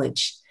Olympic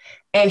Village,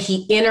 and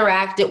he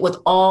interacted with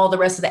all the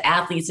rest of the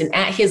athletes. And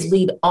at his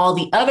lead, all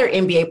the other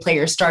NBA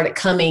players started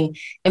coming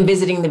and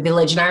visiting the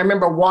village. And I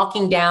remember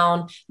walking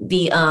down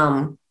the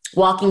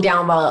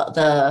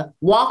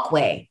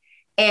walkway,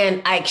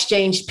 and I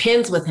exchanged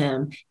pins with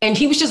him, and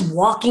he was just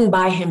walking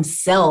by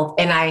himself.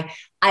 And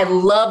I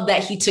love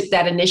that he took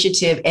that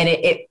initiative, and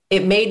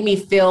it made me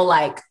feel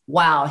like,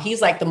 wow,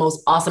 he's like the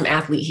most awesome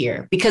athlete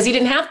here, because he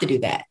didn't have to do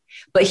that,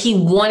 but he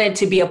wanted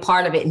to be a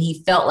part of it. And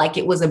he felt like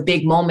it was a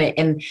big moment.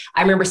 And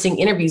I remember seeing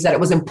interviews that it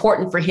was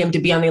important for him to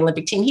be on the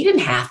Olympic team. He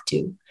didn't have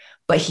to,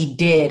 but he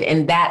did.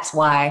 And that's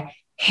why,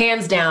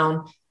 hands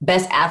down,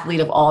 best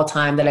athlete of all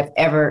time that I've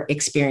ever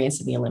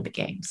experienced in the Olympic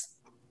Games.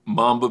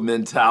 Mamba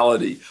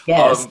mentality.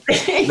 Yes.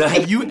 Now,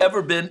 have you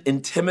ever been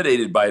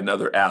intimidated by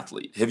another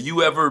athlete? Have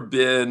you ever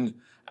been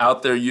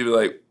out there, you're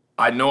like,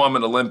 I know I'm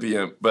an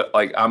Olympian, but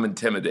like I'm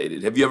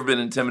intimidated. Have you ever been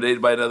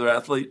intimidated by another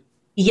athlete?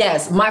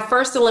 Yes, my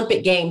first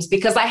Olympic Games,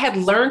 because I had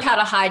learned how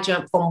to high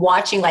jump from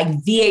watching like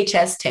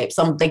VHS tapes.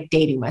 I'm like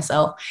dating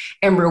myself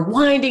and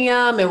rewinding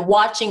them and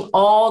watching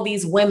all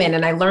these women.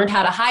 And I learned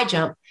how to high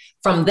jump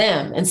from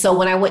them. And so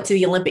when I went to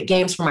the Olympic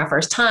Games for my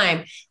first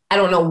time, I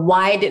don't know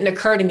why it didn't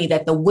occur to me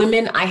that the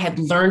women I had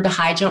learned to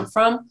high jump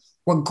from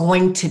were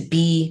going to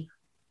be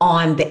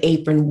on the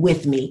apron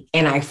with me.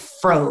 And I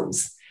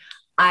froze.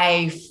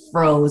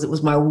 It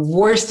was my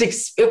worst.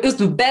 It was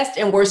the best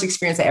and worst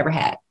experience I ever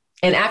had.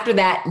 And after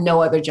that,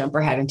 no other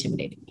jumper had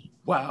intimidated me.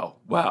 Wow.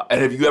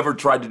 And have you ever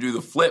tried to do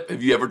the flip?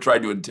 Have you ever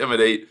tried to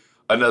intimidate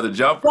another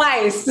jumper?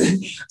 Twice.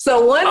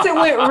 So once it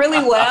went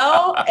really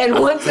well, and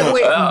once it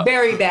went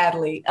very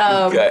badly.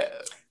 Okay.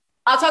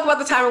 I'll talk about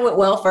the time it went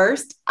well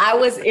first. I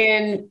was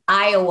in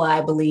Iowa,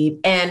 I believe,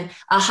 and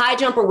a high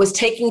jumper was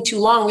taking too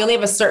long. We only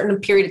have a certain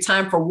period of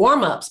time for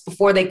warm-ups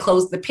before they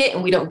close the pit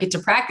and we don't get to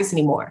practice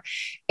anymore.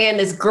 And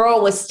this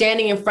girl was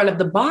standing in front of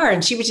the bar,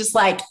 and she was just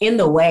like in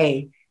the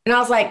way. And I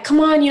was like, come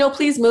on,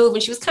 please move.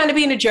 And she was kind of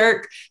being a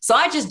jerk. So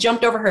I just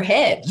jumped over her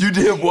head. You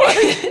did what?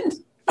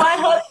 My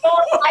husband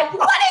was like,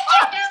 what did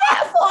you do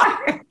that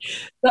for?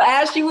 So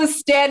as she was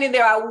standing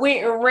there, I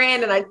went and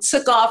ran, and I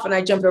took off, and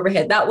I jumped over her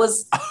head. That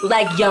was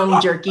like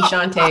young jerky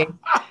Chaunte.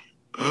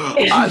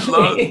 I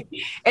love it.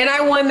 And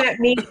I won that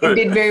meet and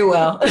did very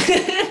well.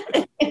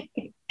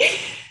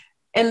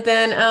 And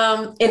then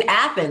in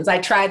Athens, I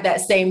tried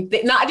that same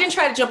thing. No, I didn't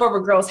try to jump over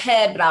a girl's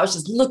head, but I was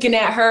just looking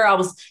at her. I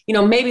was,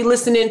 maybe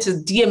listening to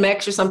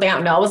DMX or something. I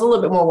don't know. I was a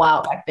little bit more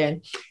wild back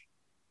then.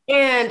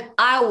 And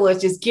I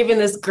was just giving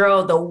this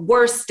girl the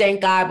worst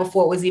stank eye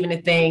before it was even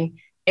a thing.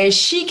 And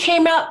she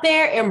came out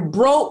there and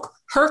broke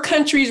her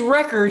country's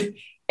record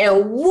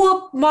and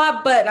whooped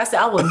my butt. I said,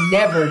 I will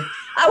never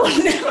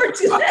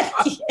do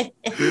that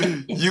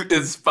again. You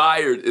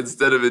inspired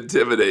instead of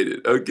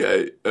intimidated.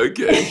 Okay.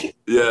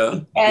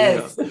 Yeah.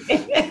 Yes. Yeah.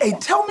 Hey,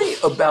 tell me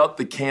about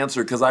the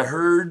cancer, because I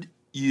heard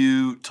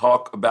you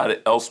talk about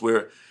it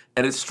elsewhere,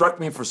 and it struck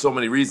me for so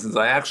many reasons.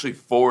 I actually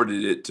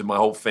forwarded it to my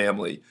whole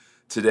family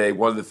today,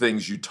 one of the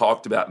things you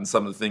talked about and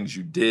some of the things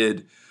you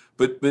did.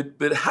 But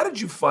how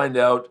did you find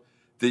out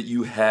that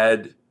you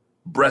had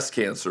breast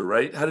cancer,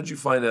 right? How did you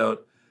find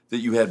out that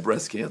you had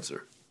breast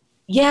cancer?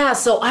 Yeah,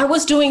 so I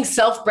was doing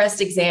self-breast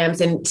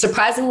exams, and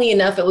surprisingly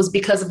enough, it was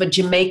because of a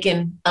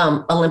Jamaican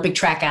Olympic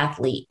track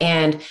athlete.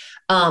 And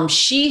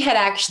she had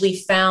actually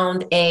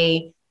found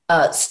a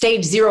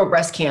stage 0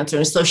 breast cancer.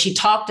 And so she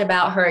talked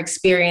about her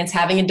experience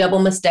having a double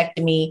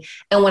mastectomy.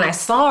 And when I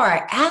saw her,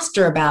 I asked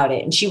her about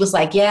it. And she was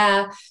like,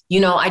 yeah,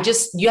 you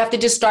have to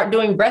just start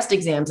doing breast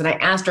exams. And I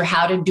asked her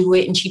how to do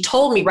it. And she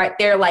told me right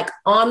there, like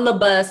on the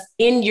bus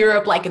in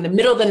Europe, like in the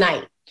middle of the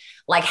night,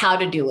 like how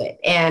to do it.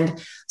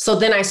 And so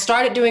then I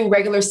started doing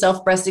regular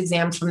self-breast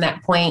exams from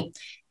that point.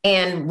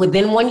 And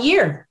within 1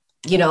 year,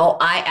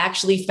 I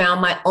actually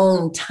found my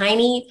own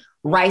tiny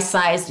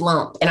rice-sized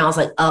lump. And I was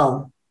like,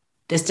 oh,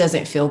 this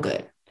doesn't feel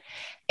good.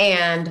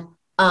 And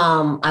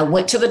I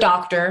went to the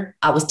doctor.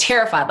 I was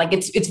terrified. Like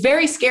it's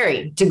very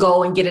scary to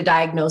go and get a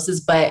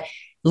diagnosis, but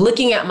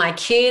looking at my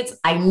kids,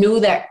 I knew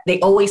that they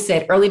always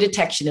said early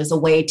detection is a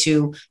way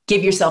to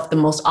give yourself the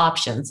most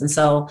options. And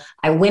so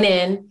I went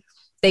in,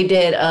 they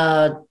did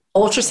a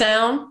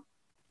ultrasound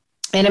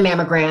and a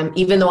mammogram,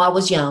 even though I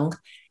was young.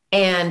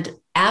 And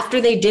after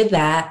they did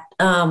that,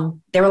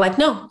 they were like,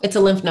 no, it's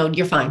a lymph node.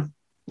 You're fine.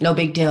 No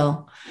big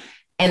deal.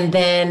 And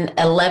then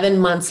 11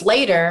 months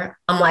later,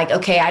 I'm like,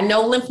 okay, I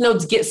know lymph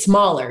nodes get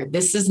smaller.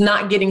 This is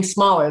not getting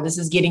smaller. This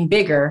is getting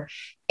bigger.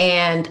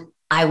 And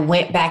I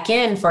went back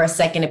in for a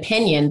second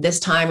opinion. This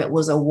time it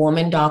was a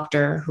woman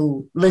doctor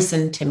who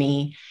listened to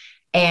me.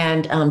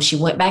 And she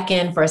went back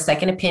in for a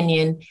second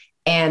opinion.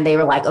 And they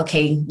were like,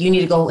 okay, you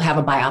need to go have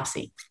a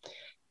biopsy.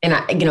 And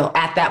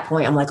at that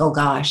point, I'm like, oh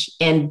gosh.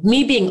 And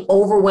me being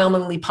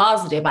overwhelmingly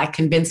positive, I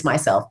convinced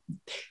myself,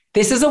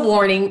 this is a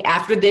warning.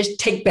 After this,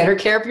 take better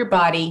care of your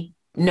body.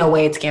 No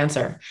way it's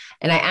cancer.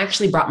 And I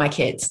actually brought my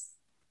kids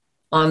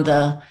on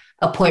the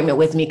appointment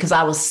with me because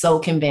I was so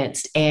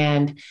convinced.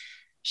 And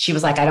she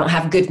was like, I don't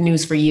have good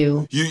news for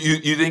you.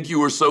 You think you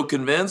were so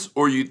convinced,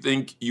 or you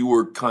think you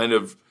were kind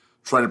of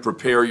trying to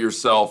prepare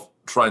yourself,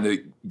 trying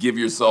to give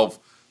yourself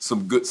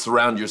some good,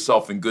 surround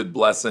yourself in good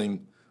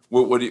blessing?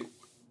 What do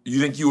you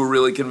think you were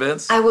really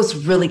convinced? I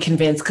was really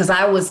convinced because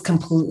I was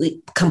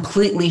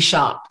completely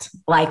shocked.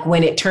 Like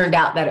when it turned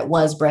out that it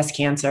was breast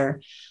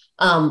cancer,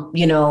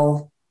 you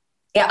know,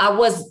 I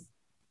was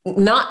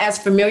not as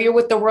familiar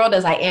with the world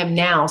as I am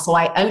now. So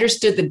I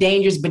understood the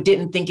dangers, but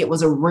didn't think it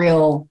was a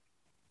real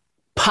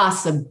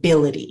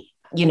possibility.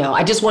 You know,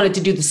 I just wanted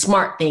to do the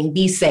smart thing,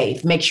 be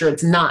safe, make sure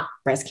it's not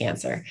breast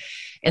cancer.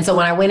 And so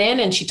when I went in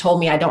and she told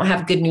me, I don't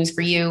have good news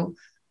for you.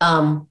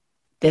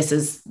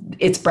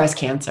 It's breast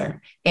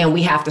cancer and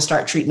we have to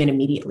start treatment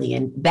immediately.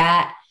 And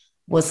that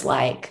was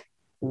like,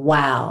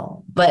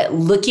 wow. But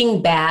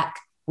looking back,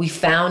 we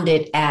found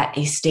it at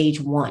a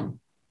stage 1.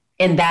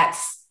 And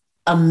that's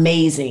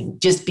amazing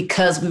just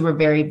because we were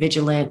very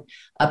vigilant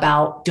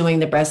about doing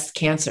the breast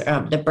cancer,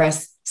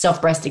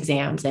 self-breast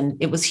exams. And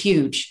it was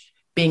huge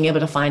being able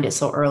to find it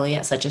so early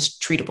at such a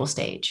treatable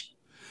stage.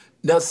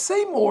 Now,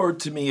 say more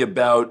to me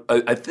about,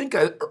 I think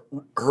I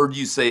heard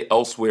you say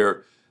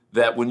elsewhere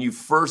that when you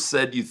first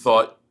said you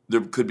thought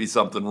there could be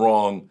something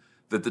wrong,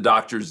 that the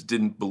doctors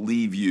didn't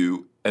believe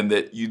you and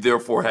that you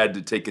therefore had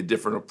to take a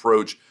different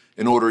approach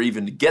in order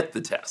even to get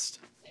the test.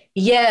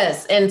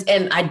 Yes. And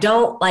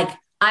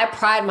I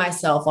pride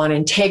myself on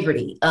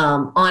integrity,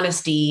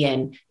 honesty,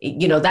 and,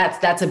 you know,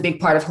 that's a big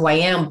part of who I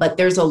am. But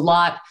there's a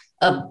lot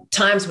of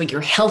times when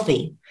you're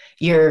healthy,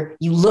 you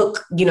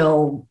look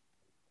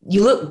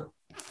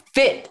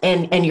fit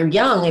and you're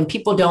young, and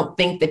people don't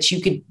think that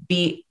you could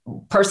be a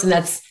person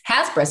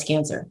has breast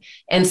cancer.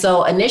 And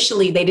so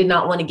initially they did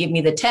not want to give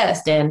me the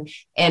test. And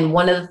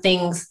one of the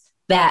things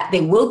that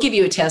they will give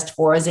you a test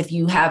for is if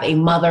you have a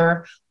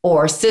mother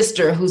or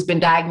sister who's been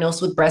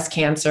diagnosed with breast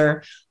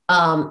cancer.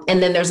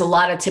 And then there's a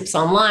lot of tips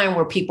online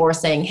where people are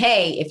saying,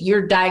 hey, if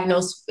you're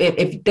diagnosed,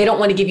 if they don't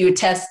want to give you a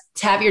test,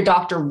 have your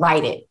doctor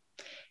write it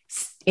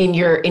in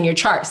your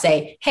chart.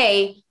 Say,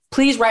 hey,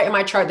 please write in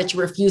my chart that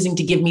you're refusing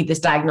to give me this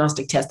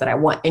diagnostic test that I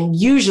want. And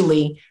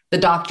usually the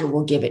doctor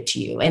will give it to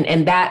you.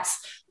 And that's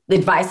the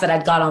advice that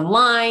I got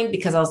online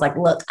because I was like,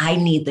 look, I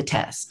need the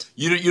test.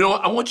 You know,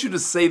 I want you to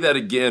say that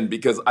again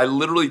because I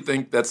literally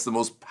think that's the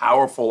most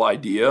powerful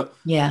idea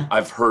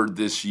I've heard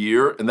this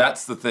year. And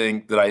that's the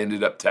thing that I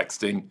ended up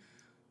texting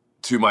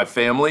to my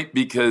family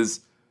because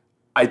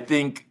I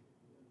think,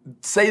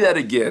 say that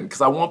again,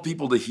 because I want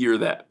people to hear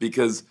that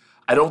because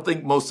I don't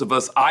think most of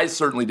us, I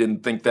certainly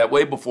didn't think that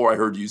way before I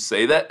heard you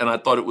say that. And I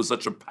thought it was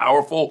such a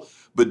powerful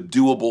but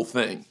doable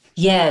thing.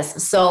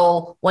 Yes.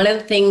 So one of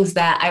the things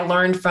that I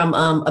learned from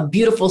a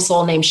beautiful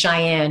soul named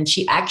Cheyenne,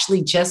 she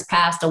actually just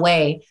passed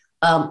away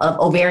of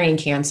ovarian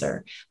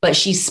cancer, but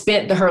she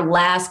spent her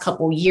last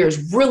couple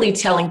years really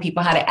telling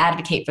people how to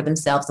advocate for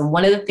themselves. And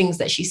one of the things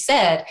that she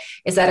said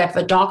is that if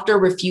a doctor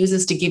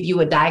refuses to give you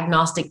a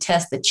diagnostic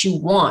test that you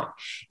want,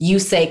 you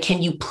say,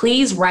 can you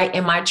please write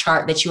in my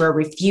chart that you are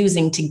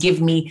refusing to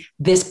give me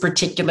this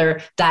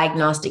particular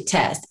diagnostic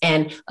test?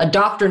 And a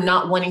doctor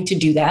not wanting to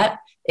do that,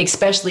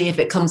 especially if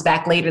it comes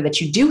back later that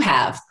you do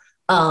have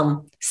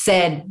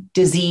said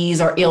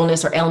disease or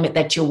illness or ailment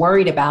that you're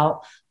worried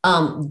about,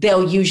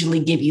 they'll usually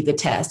give you the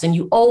test. And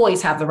you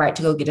always have the right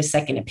to go get a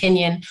second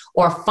opinion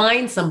or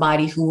find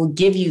somebody who will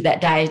give you that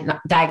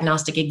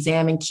diagnostic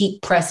exam and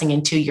keep pressing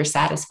until you're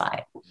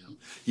satisfied.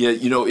 Yeah,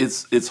 you know,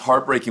 it's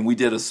heartbreaking. We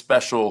did a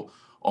special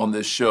on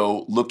this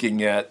show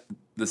looking at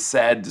the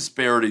sad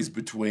disparities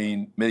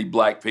between many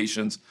Black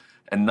patients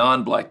and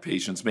non-Black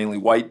patients, mainly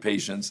white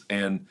patients,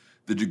 and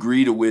the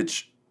degree to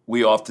which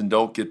we often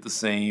don't get the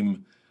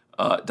same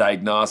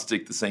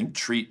diagnostic, the same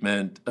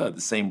treatment, the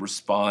same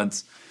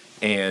response.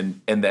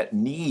 And that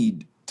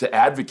need to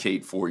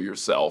advocate for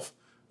yourself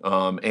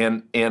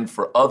and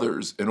for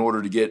others in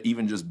order to get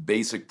even just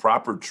basic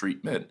proper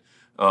treatment.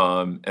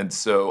 And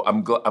so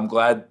I'm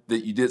glad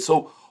that you did.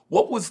 So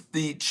what was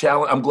the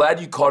challenge? I'm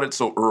glad you caught it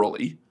so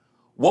early.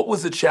 What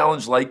was the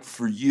challenge like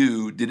for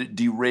you? Did it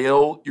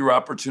derail your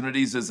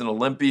opportunities as an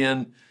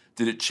Olympian?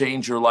 Did it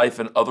change your life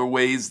in other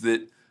ways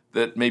that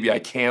maybe I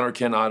can or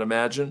cannot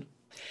imagine?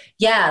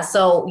 Yeah.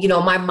 So, you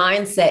know, my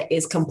mindset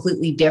is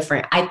completely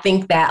different. I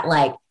think that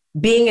like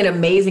being an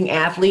amazing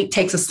athlete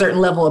takes a certain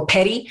level of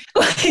petty,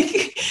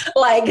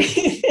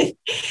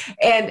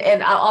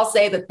 and I'll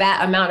say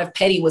that amount of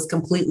petty was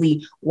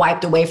completely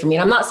wiped away from me.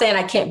 And I'm not saying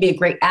I can't be a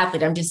great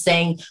athlete. I'm just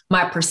saying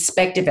my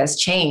perspective has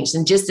changed.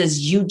 And just as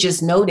you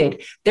just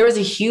noted, there is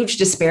a huge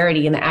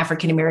disparity in the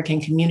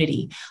African-American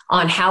community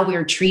on how we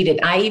are treated.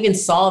 I even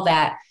saw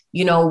that,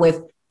 you know,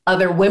 with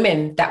other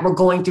women that were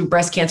going through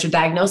breast cancer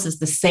diagnosis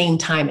the same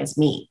time as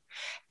me.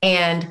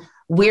 And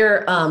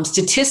we're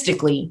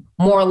statistically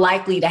more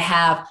likely to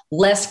have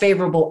less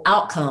favorable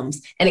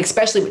outcomes. And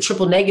especially with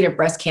triple negative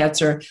breast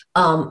cancer,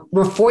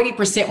 we're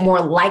 40% more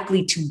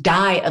likely to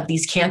die of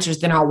these cancers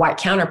than our white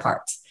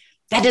counterparts.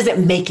 that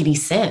doesn't make any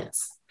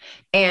sense.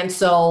 And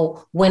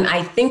so when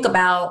I think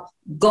about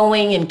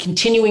going and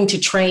continuing to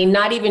train,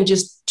 not even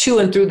just to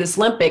and through this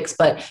Olympics,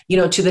 but,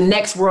 to the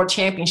next World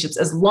Championships,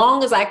 as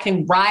long as I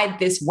can ride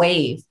this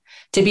wave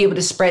to be able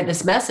to spread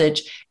this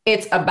message,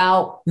 it's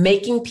about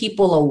making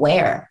people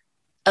aware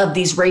of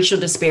these racial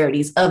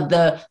disparities, of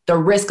the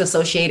risk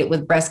associated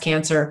with breast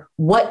cancer,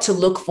 what to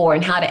look for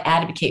and how to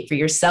advocate for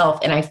yourself.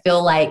 And I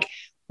feel like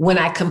when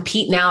I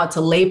compete now, it's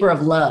a labor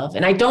of love.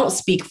 And I don't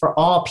speak for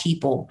all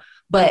people,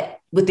 but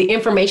with the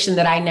information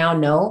that I now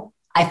know,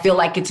 I feel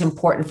like it's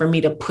important for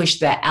me to push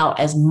that out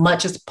as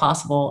much as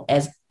possible,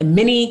 as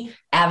many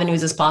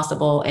avenues as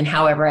possible, and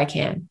however I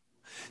can.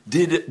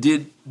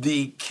 Did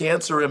the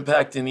cancer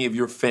impact any of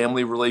your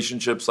family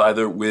relationships,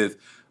 either with,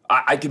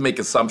 I can make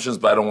assumptions,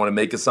 but I don't want to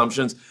make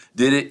assumptions.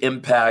 Did it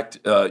impact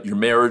your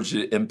marriage?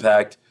 Did it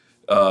impact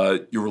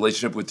your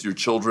relationship with your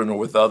children or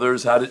with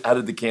others? How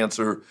did the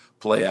cancer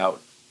play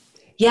out?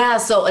 Yeah.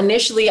 So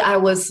initially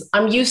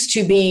I'm used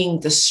to being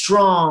the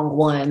strong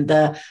one,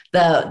 the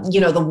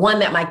one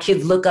that my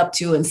kids look up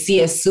to and see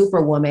as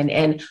superwoman.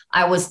 And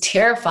I was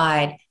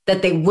terrified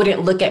that they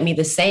wouldn't look at me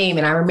the same.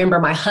 And I remember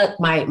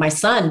my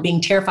son being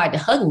terrified to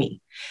hug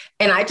me.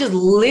 And I just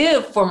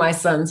lived for my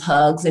son's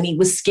hugs, and he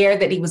was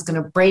scared that he was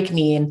going to break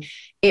me. And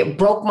it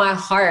broke my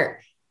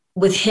heart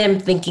with him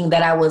thinking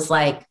that I was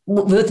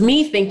with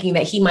me thinking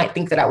that he might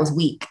think that I was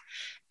weak.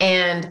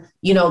 And,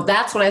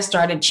 that's when I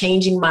started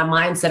changing my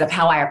mindset of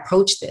how I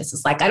approach this.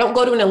 It's like, I don't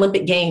go to an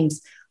Olympic Games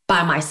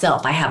by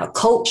myself. I have a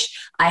coach,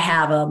 I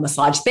have a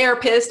massage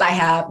therapist, I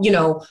have,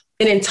 an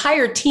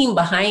entire team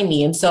behind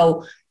me. And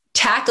so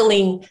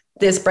tackling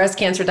this breast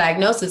cancer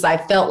diagnosis, I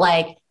felt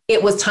like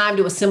it was time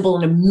to assemble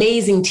an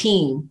amazing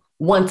team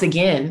once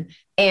again.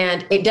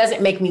 And it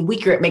doesn't make me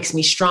weaker, it makes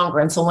me stronger.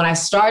 And so when I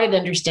started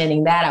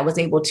understanding that, I was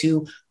able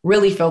to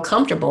really feel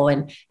comfortable.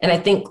 And I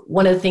think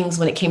one of the things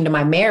when it came to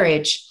my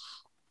marriage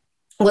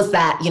was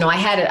that, I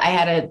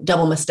had a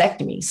double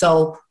mastectomy.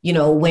 So,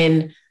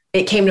 when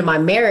it came to my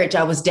marriage,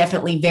 I was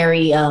definitely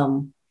very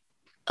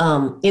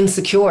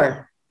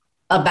insecure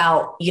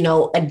about,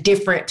 a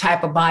different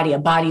type of body, a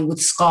body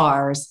with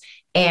scars,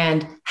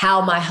 and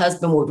how my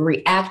husband would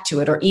react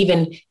to it, or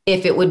even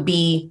if it would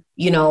be,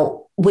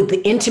 would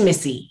the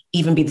intimacy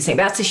even be the same?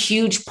 That's a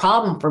huge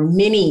problem for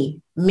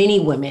many, many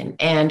women.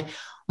 And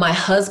my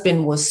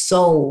husband was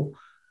so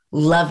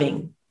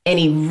loving, and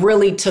he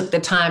really took the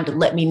time to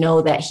let me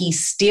know that he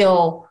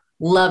still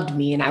loved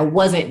me and I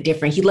wasn't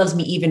different. He loves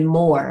me even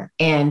more,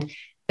 and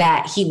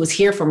that he was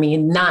here for me.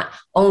 And not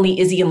only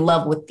is he in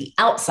love with the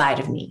outside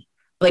of me,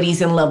 but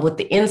he's in love with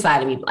the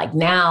inside of me. Like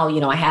now,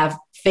 I have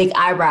fake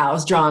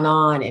eyebrows drawn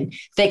on and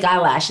fake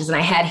eyelashes, and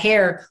I had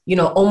hair,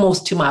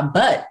 almost to my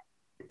butt.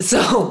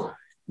 So,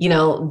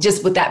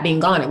 just with that being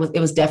gone, it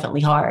was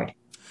definitely hard.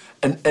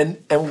 And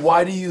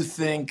why do you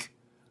think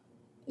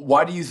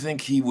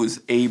he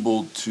was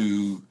able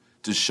to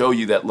show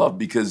you that love?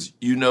 Because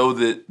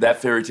that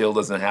fairy tale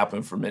doesn't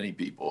happen for many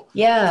people.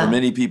 Yeah. For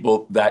many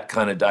people, that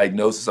kind of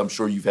diagnosis, I'm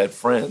sure you've had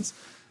friends,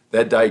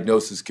 that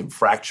diagnosis can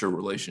fracture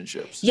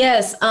relationships.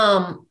 Yes.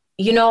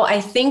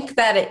 I think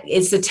that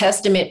it's a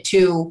testament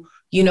to,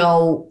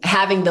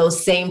 having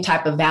those same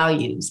type of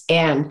values.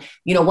 And,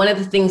 one of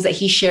the things that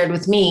he shared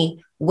with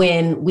me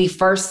when we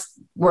first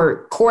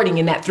were courting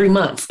in that 3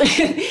 months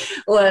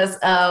was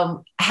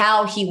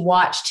how he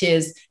watched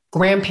his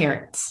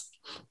grandparents.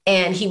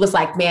 And he was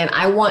like, man,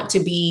 I want to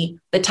be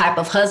the type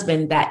of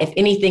husband that if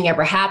anything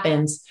ever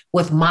happens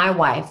with my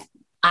wife,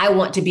 I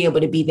want to be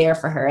able to be there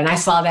for her. And I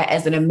saw that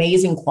as an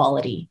amazing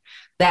quality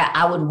that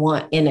I would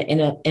want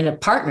in a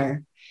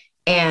partner.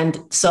 And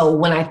so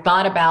when I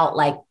thought about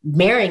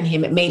marrying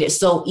him, it made it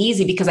so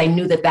easy because I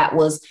knew that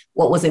was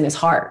what was in his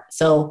heart.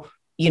 So,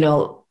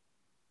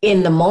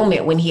 in the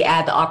moment when he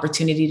had the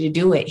opportunity to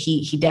do it,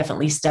 he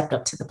definitely stepped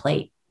up to the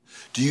plate.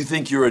 Do you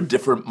think you're a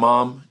different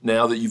mom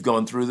now that you've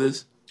gone through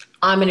this?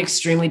 I'm an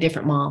extremely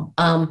different mom.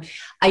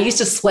 I used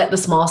to sweat the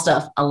small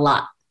stuff a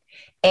lot.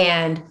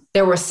 And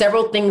there were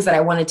several things that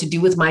I wanted to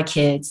do with my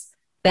kids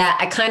that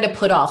I kind of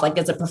put off.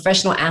 As a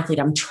professional athlete,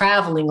 I'm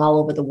traveling all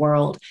over the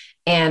world.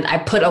 And I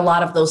put a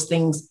lot of those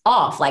things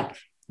off,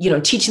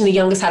 teaching the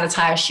youngest how to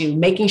tie a shoe,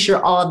 making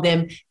sure all of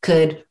them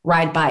could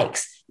ride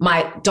bikes.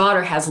 My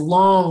daughter has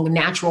long,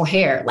 natural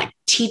hair,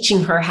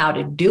 teaching her how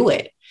to do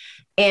it.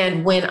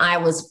 And when I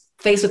was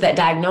faced with that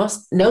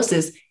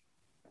diagnosis,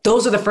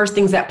 those are the first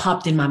things that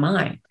popped in my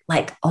mind.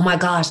 Oh my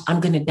gosh, I'm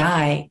going to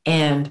die.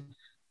 And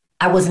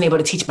I wasn't able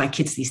to teach my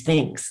kids these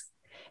things.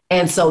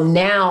 And so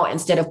now,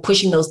 instead of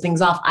pushing those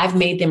things off, I've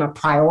made them a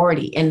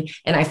priority. And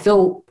I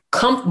feel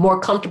more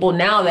comfortable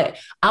now that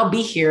I'll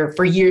be here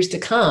for years to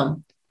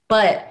come.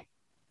 But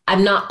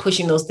I'm not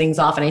pushing those things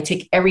off, and I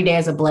take every day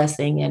as a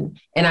blessing, and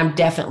I'm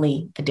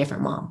definitely a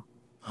different mom.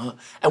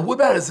 And what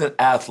about as an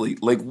athlete?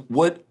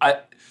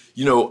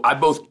 I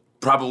both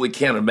probably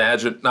can't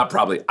imagine, not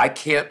probably, I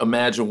can't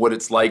imagine what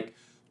it's like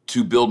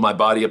to build my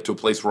body up to a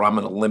place where I'm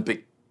an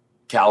Olympic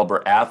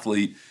caliber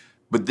athlete,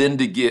 but then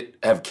to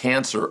have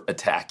cancer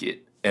attack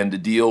it and to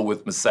deal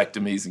with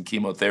mastectomies and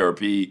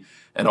chemotherapy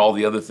and all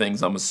the other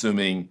things I'm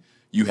assuming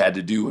you had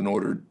to do in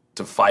order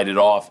to fight it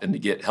off and to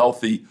get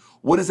healthy.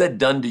 What has that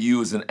done to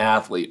you as an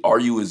athlete? Are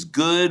you as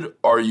good?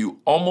 Are you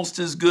almost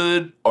as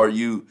good? Are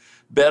you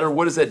better?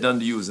 What has that done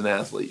to you as an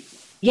athlete?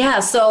 Yeah.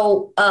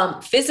 So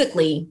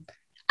physically,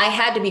 I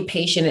had to be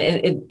patient.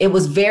 And it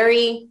was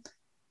very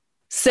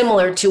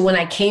similar to when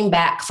I came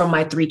back from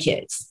my 3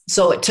 kids.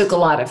 So it took a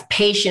lot of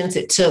patience.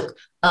 It took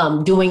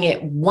doing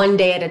it one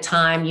day at a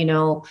time,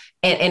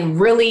 and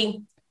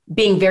really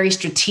being very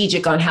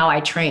strategic on how I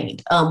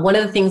trained. One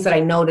of the things that I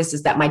noticed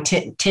is that my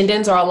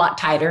tendons are a lot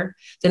tighter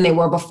than they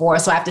were before.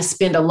 So I have to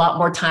spend a lot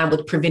more time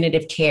with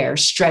preventative care,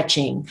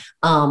 stretching,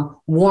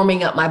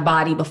 warming up my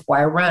body before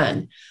I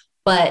run.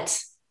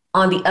 But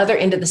on the other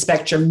end of the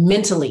spectrum,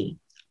 mentally,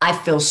 I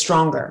feel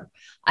stronger.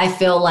 I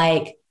feel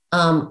like,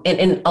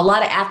 and a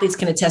lot of athletes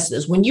can attest to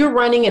this, when you're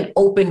running an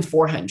open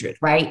 400,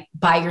 right,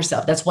 by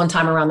yourself, that's one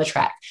time around the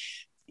track,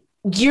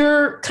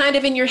 you're kind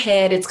of in your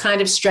head, it's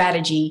kind of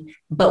strategy.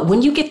 But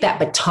when you get that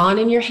baton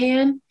in your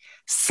hand,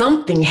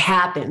 something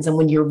happens. And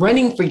when you're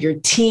running for your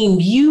team,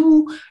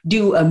 you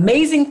do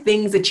amazing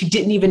things that you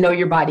didn't even know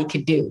your body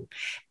could do.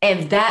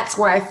 And that's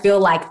where I feel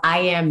like I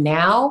am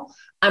now.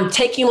 I'm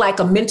taking like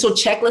a mental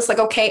checklist, like,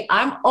 okay,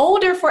 I'm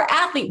older for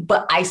athlete,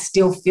 but I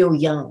still feel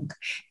young.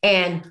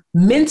 And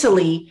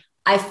mentally,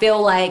 I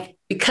feel like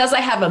because I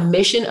have a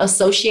mission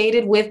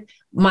associated with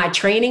my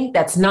training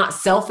that's not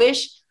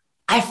selfish,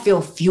 I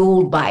feel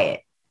fueled by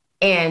it.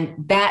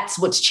 And that's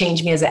what's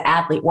changed me as an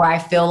athlete, where I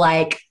feel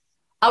like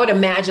I would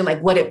imagine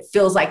like what it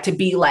feels like to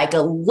be like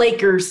a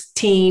Lakers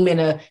team in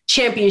a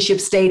championship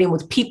stadium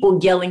with people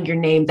yelling your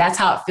name. That's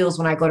how it feels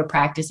when I go to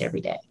practice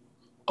every day.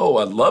 Oh,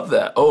 I love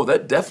that. Oh,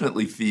 that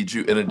definitely feeds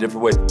you in a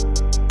different way.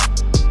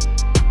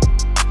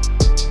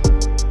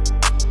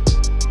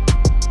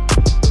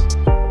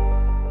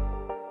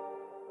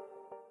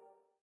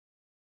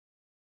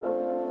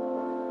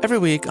 Every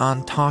week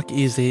on Talk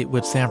Easy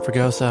with Sam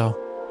Fragoso,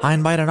 I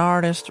invite an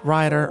artist,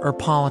 writer, or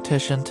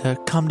politician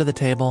to come to the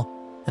table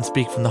and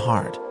speak from the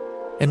heart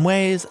in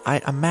ways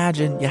I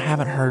imagine you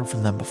haven't heard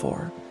from them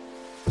before.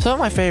 Some of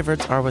my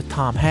favorites are with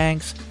Tom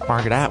Hanks,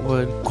 Margaret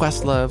Atwood,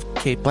 Questlove,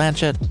 Cate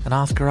Blanchett, and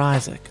Oscar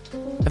Isaac.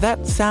 If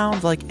that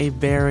sounds like a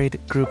varied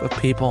group of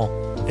people,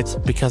 it's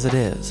because it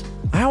is.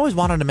 I always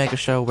wanted to make a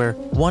show where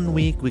one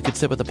week we could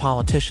sit with a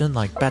politician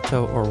like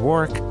Beto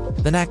O'Rourke,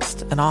 the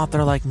next an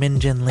author like Min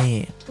Jin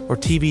Lee, or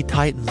TV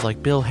titans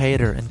like Bill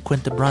Hader and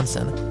Quinta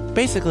Brunson.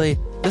 Basically,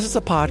 this is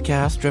a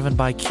podcast driven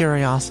by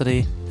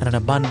curiosity and an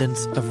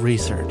abundance of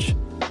research.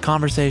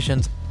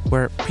 Conversations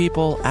where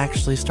people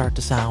actually start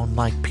to sound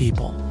like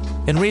people.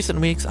 In recent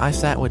weeks, I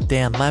sat with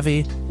Dan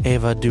Levy,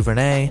 Ava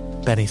DuVernay,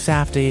 Benny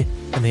Safdie,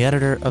 and the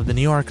editor of The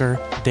New Yorker,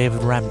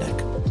 David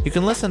Remnick. You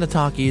can listen to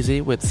Talk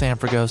Easy with Sam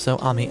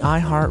Fragoso on the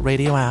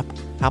iHeartRadio app,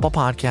 Apple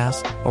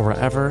Podcasts, or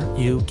wherever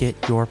you get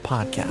your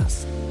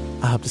podcasts.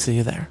 I hope to see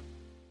you there.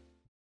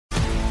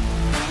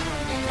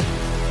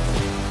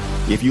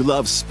 If you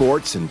love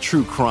sports and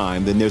true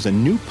crime, then there's a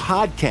new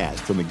podcast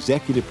from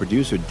executive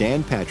producer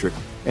Dan Patrick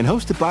and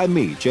hosted by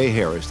me, Jay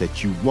Harris,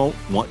 that you won't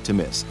want to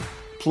miss.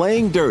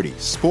 Playing Dirty: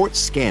 Sports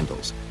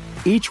Scandals.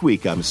 Each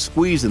week, I'm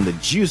squeezing the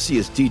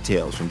juiciest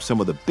details from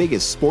some of the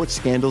biggest sports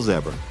scandals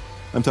ever.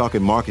 I'm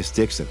talking Marcus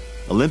Dixon,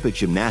 Olympic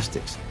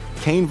gymnastics,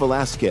 Cain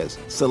Velasquez,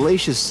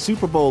 salacious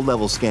Super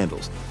Bowl-level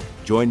scandals.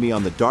 Join me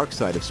on the dark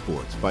side of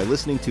sports by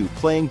listening to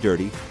Playing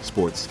Dirty: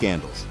 Sports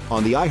Scandals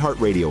on the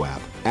iHeartRadio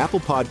app, Apple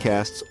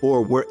Podcasts,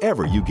 or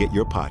wherever you get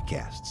your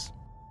podcasts.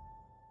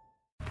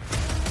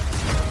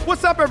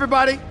 What's up,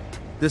 everybody?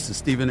 This is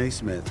Stephen A.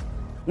 Smith.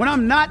 When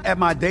I'm not at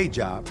my day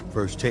job,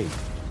 First Take,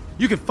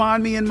 you can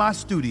find me in my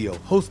studio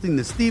hosting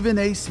the Stephen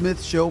A.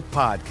 Smith Show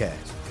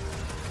podcast.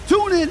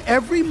 Tune in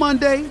every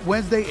Monday,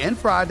 Wednesday, and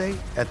Friday,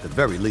 at the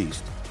very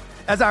least,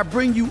 as I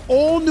bring you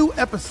all new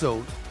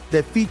episodes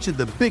that feature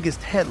the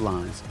biggest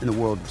headlines in the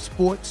world of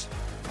sports,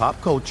 pop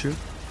culture,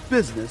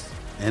 business,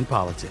 and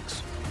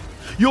politics.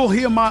 You'll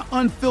hear my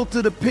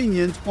unfiltered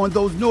opinions on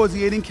those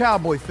nauseating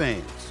Cowboy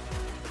fans,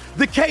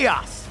 the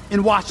chaos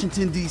in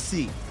Washington,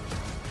 D.C.,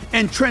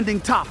 and trending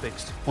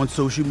topics on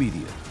social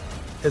media,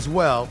 as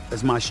well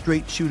as my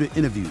straight shooter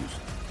interviews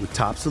with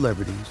top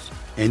celebrities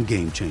and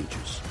game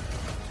changers.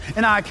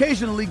 And I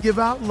occasionally give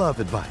out love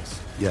advice.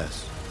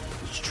 Yes,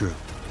 it's true.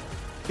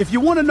 If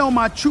you want to know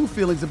my true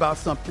feelings about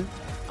something,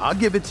 I'll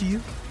give it to you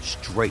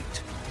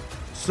straight.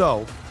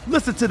 So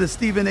listen to the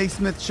Stephen A.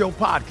 Smith Show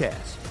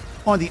podcast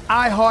on the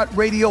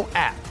iHeartRadio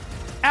app,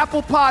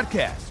 Apple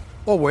Podcasts,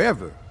 or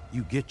wherever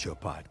you get your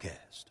podcast.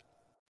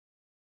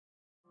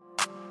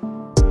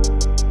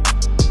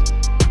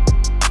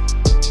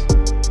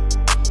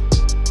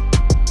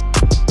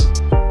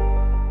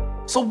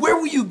 So where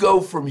will you go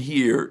from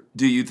here,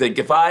 do you think?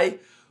 If I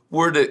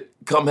were to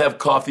come have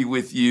coffee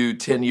with you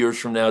 10 years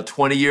from now,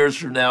 20 years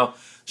from now,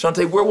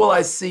 Chaunte, where will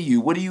I see you?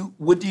 What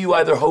do you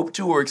either hope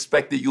to or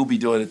expect that you'll be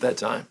doing at that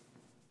time?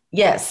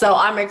 Yes. So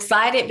I'm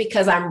excited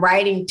because I'm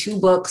writing 2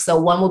 books. So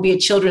one will be a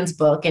children's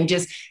book and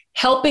just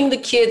helping the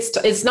kids.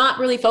 It's not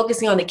really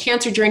focusing on the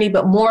cancer journey,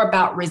 but more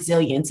about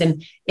resilience.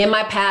 And in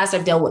my past,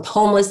 I've dealt with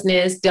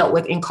homelessness, dealt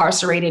with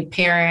incarcerated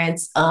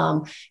parents,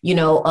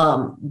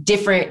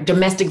 different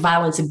domestic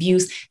violence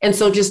abuse. And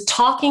so just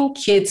talking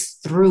kids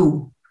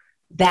through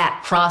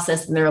that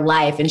process in their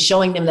life and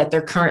showing them that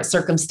their current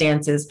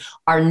circumstances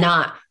are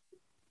not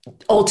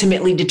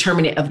ultimately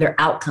determinant of their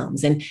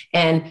outcomes, and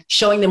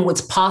showing them what's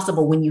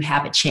possible when you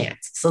have a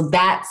chance. So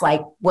that's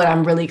like what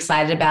I'm really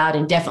excited about,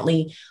 and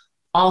definitely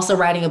also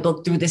writing a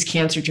book through this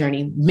cancer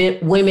journey,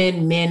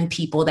 women, men,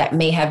 people that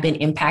may have been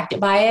impacted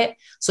by it.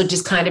 So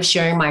just kind of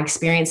sharing my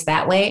experience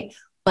that way.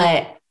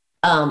 But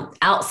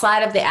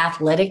outside of the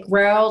athletic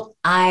world,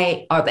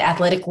 I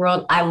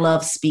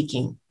love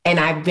speaking, and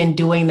I've been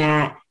doing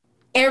that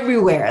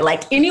everywhere.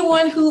 Like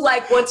anyone who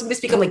wants me to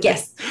speak, I'm like,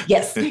 yes.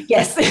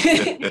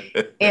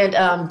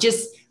 And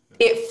just,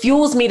 it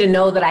fuels me to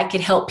know that I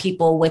can help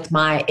people with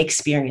my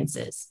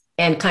experiences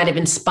and kind of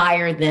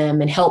inspire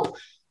them and help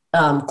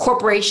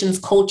corporations,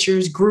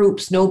 cultures,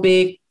 groups,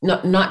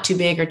 not too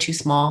big or too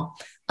small.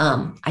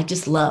 I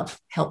just love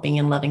helping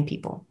and loving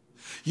people.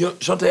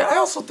 Chaunte, I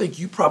also think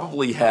you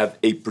probably have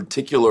a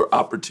particular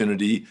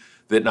opportunity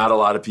that not a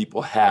lot of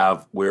people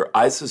have, where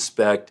I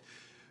suspect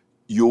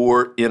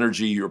your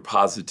energy, your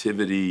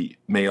positivity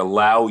may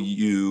allow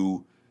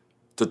you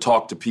to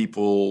talk to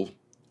people.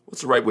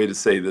 What's the right way to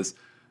say this?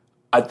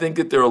 I think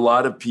that there are a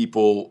lot of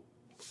people,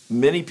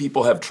 many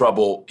people have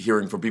trouble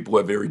hearing from people who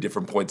have very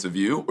different points of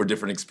view or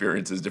different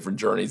experiences, different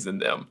journeys than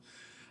them.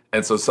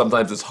 And so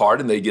sometimes it's hard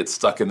and they get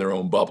stuck in their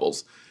own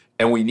bubbles.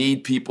 And we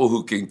need people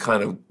who can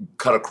kind of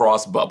cut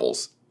across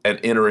bubbles and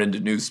enter into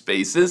new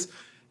spaces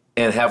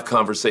and have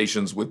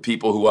conversations with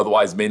people who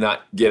otherwise may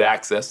not get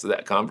access to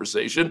that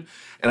conversation.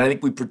 And I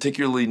think we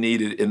particularly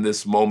need it in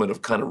this moment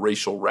of kind of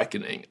racial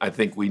reckoning. I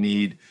think we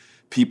need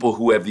people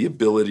who have the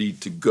ability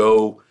to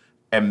go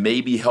and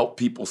maybe help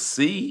people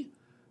see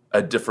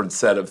a different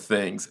set of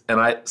things. And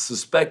I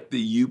suspect that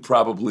you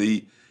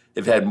probably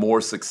have had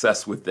more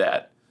success with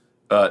that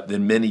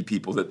than many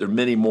people, that there are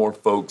many more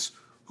folks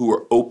who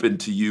are open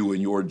to you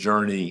and your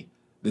journey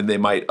than they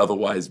might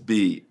otherwise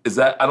be. Is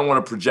that, I don't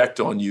want to project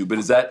on you, but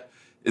has that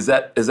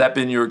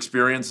been your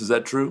experience? Is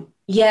that true?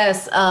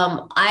 Yes.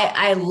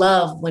 I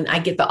love when I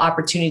get the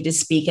opportunity to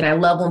speak, and I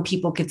love when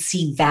people could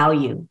see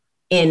value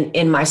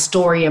in my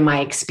story and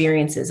my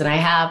experiences. And I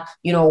have,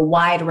 a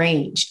wide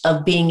range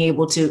of being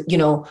able to,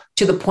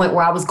 to the point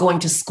where I was going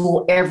to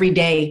school every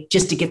day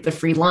just to get the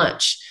free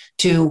lunch,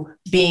 to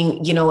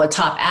being, a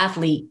top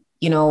athlete,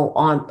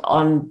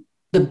 on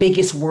the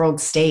biggest world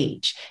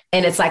stage.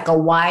 And it's like a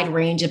wide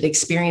range of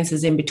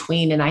experiences in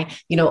between. And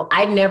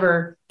I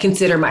never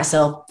consider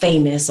myself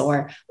famous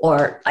or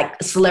like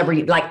a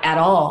celebrity, like at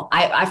all.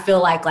 I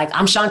feel like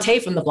I'm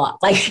Chaunte from the block.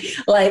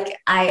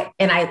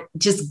 I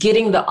just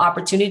getting the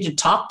opportunity to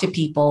talk to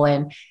people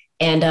and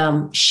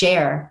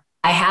share.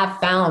 I have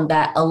found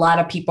that a lot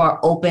of people are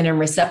open and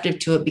receptive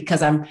to it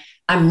because I'm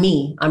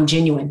me, I'm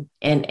genuine.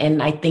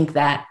 And I think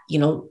that,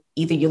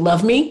 either you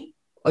love me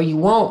or you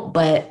won't,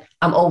 but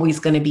I'm always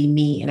going to be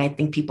me. And I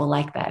think people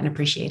like that and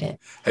appreciate it.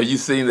 Have you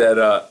seen that?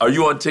 Are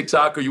you on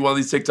TikTok? Are you one of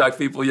these TikTok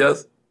people?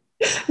 Yes?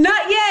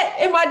 Not yet.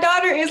 And my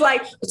daughter is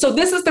like, so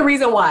this is the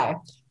reason why.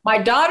 My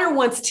daughter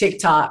wants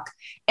TikTok.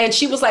 And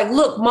she was like,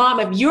 look, Mom,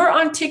 if you're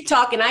on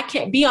TikTok and I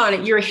can't be on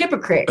it, you're a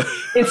hypocrite.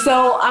 And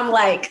so I'm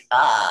like,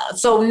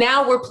 so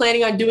now we're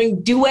planning on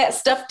doing duet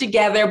stuff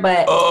together.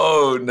 But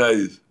oh,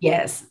 nice.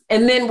 Yes.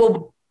 And then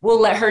we'll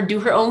let her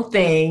do her own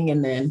thing.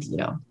 And then,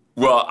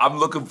 Well, I'm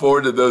looking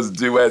forward to those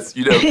duets.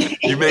 You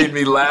made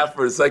me laugh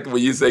for a second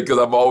when you say, because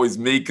I'm always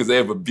me, because they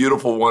have a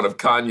beautiful one of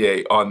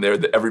Kanye on there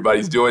that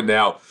everybody's doing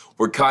now,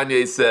 where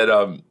Kanye said,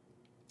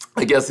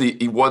 I guess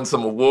he won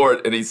some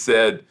award, and he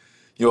said,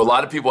 a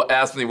lot of people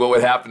asked me what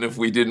would happen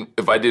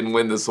if I didn't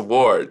win this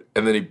award.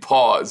 And then he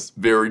paused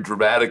very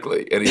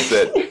dramatically, and he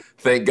said,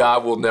 thank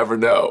God we'll never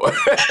know.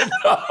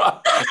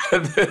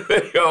 And then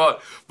they go on.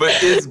 But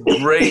it's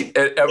great,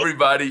 and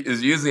everybody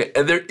is using it.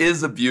 And there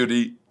is a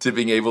beauty to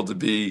being able to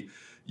be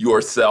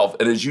yourself.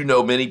 And as you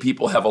know, many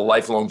people have a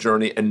lifelong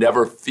journey and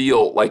never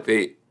feel like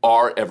they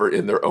are ever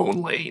in their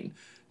own lane.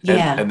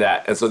 And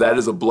so that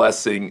is a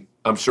blessing.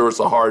 I'm sure it's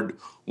a hard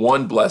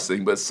one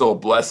blessing, but it's still a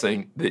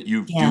blessing that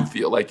you do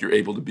feel like you're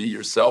able to be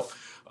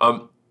yourself.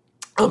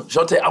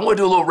 Chaunte, I want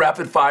to do a little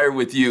rapid fire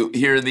with you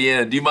here in the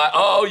end. Do you mind?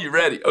 Oh, you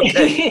ready?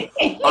 Okay.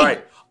 All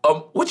right.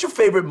 What's your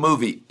favorite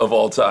movie of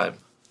all time?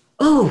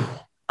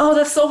 Oh,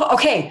 that's so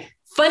okay.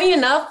 Funny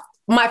enough,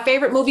 my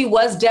favorite movie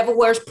was Devil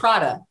Wears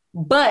Prada,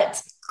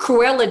 but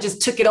Cruella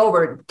just took it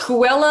over.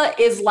 Cruella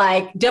is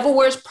like Devil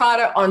Wears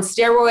Prada on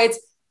steroids.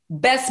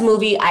 Best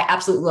movie. I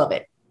absolutely love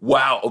it.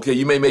 Wow. Okay,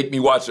 you may make me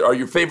watch it. Are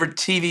your favorite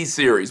TV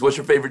series? What's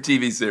your favorite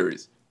TV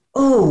series?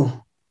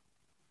 Oh,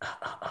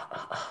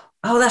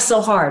 that's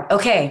so hard.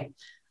 Okay.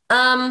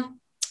 What's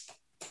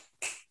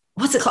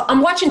it called?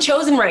 I'm watching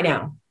Chosen right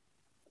now.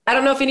 I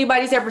don't know if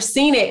anybody's ever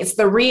seen it. It's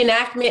the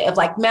reenactment of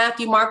like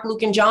Matthew, Mark,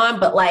 Luke, and John,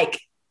 but like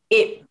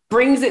it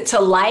brings it to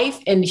life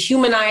and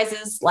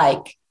humanizes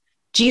like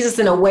Jesus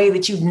in a way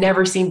that you've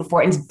never seen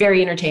before. And it's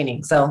very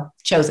entertaining. So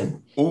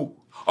Chosen. Ooh.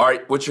 All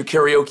right. What's your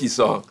karaoke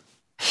song?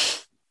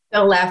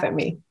 Don't laugh at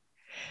me.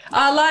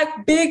 I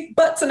like big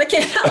butts and I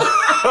can't.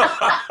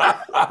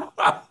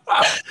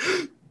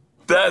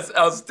 That's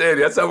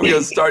outstanding. That's how we're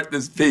going to start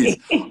this piece.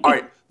 All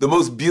right. The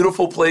most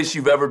beautiful place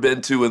you've ever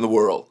been to in the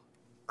world?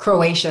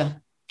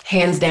 Croatia,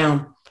 hands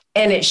down.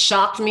 And it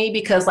shocked me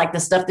because like the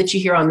stuff that you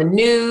hear on the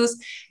news,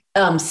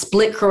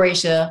 split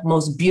Croatia,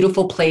 most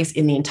beautiful place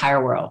in the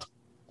entire world.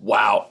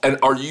 Wow. And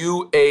are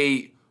you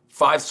a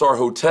 5-star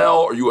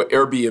hotel? Are you an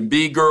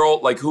Airbnb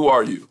girl? Like, who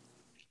are you?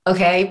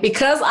 Okay.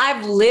 Because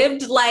I've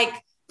lived like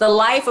the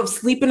life of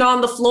sleeping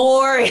on the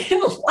floor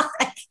and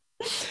like,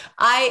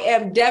 I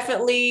am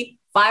definitely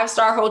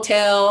 5-star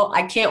hotel.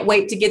 I can't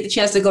wait to get the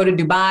chance to go to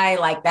Dubai.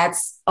 Like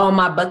that's on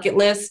my bucket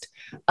list.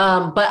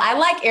 But I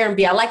like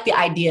Airbnb. I like the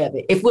idea of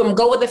it. If we're going to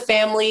go with a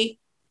family,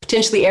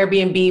 potentially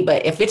Airbnb.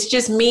 But if it's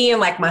just me and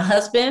like my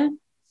husband,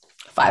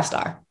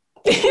 5-star.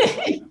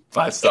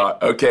 5-star.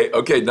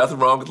 Okay. Nothing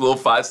wrong with a little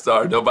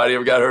 5-star. Nobody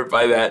ever got hurt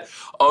by that.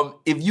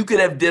 If you could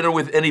have dinner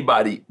with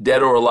anybody,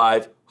 dead or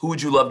alive, who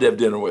would you love to have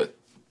dinner with?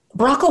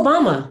 Barack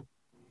Obama.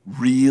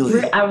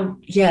 Really?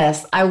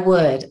 Yes, I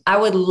would. I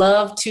would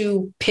love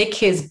to pick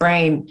his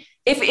brain.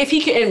 If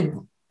he could,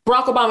 and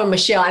Barack Obama and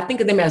Michelle, I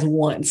think of them as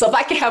one. So if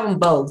I could have them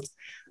both.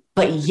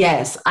 But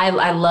yes, I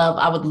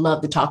would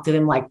love to talk to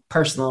them like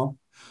personal.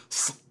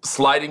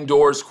 Sliding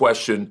doors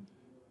question.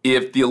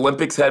 If the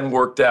Olympics hadn't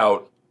worked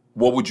out,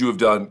 what would you have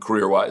done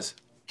career-wise?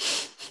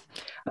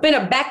 I've been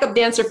a backup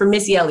dancer for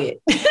Missy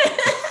Elliott.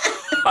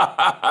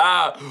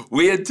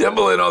 We had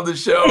Timbaland on the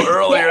show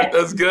earlier. Yes,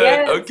 that's good.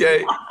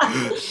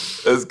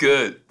 Yes.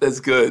 Okay.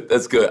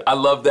 That's good. I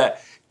love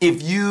that.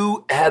 If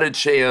you had a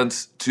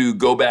chance to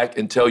go back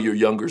and tell your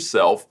younger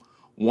self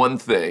one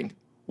thing,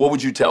 what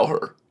would you tell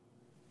her?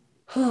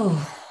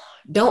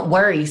 Don't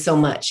worry so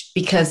much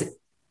because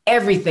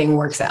everything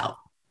works out.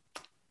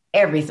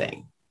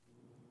 Everything.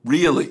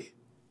 Really?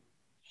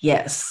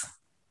 Yes.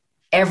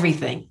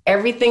 Everything.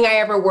 Everything I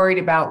ever worried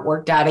about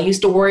worked out. I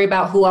used to worry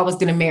about who I was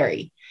going to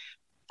marry.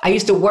 I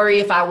used to worry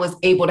if I was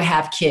able to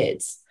have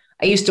kids.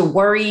 I used to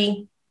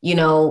worry,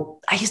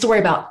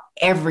 about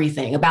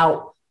everything,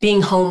 about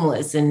being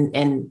homeless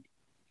and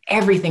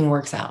everything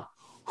works out.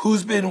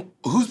 Who's been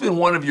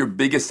one of your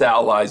biggest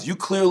allies? You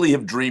clearly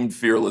have dreamed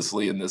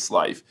fearlessly in this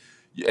life.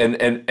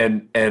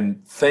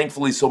 And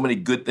thankfully so many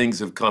good things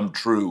have come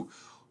true.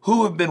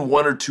 Who have been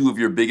one or two of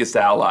your biggest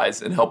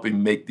allies in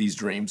helping make these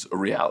dreams a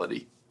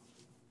reality?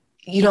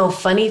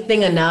 Funny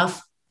thing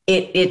enough,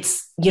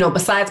 it's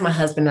besides my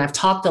husband, and I've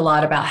talked a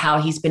lot about how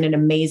he's been an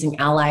amazing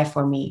ally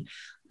for me,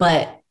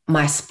 but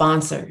my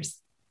sponsors,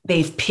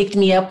 they've picked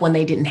me up when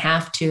they didn't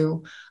have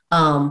to.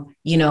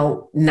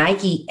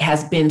 Nike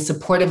has been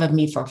supportive of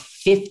me for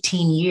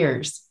 15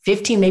 years,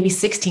 15, maybe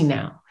 16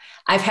 now.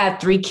 I've had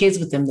 3 kids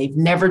with them. They've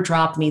never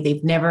dropped me.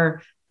 They've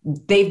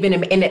been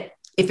in it.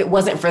 If it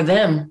wasn't for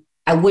them,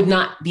 I would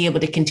not be able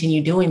to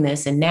continue doing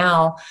this. And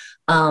now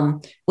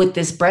with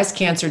this breast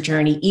cancer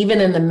journey,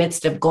 even in the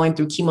midst of going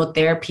through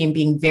chemotherapy and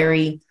being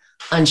very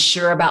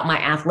unsure about my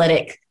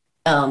athletic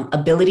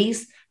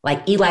abilities,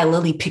 like Eli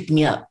Lilly picked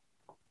me up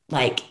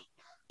like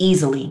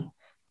easily.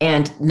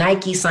 And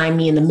Nike signed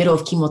me in the middle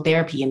of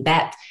chemotherapy. And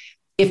that,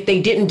 if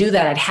they didn't do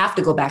that, I'd have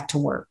to go back to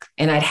work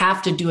and I'd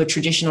have to do a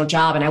traditional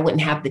job and I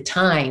wouldn't have the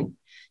time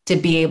to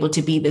be able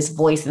to be this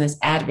voice and this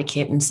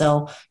advocate. And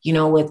so,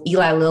 with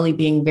Eli Lilly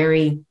being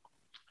very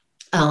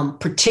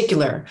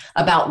particular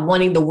about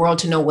wanting the world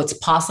to know what's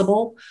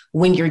possible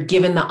when you're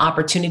given the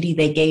opportunity,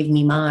 they gave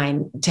me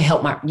mine to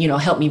help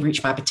me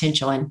reach my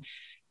potential. And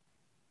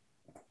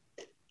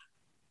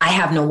I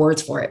have no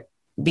words for it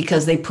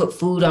because they put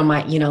food on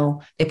my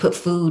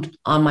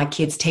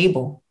kids'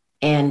 table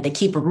and they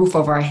keep a roof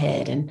over our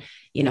head. And,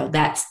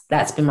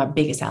 that's been my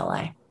biggest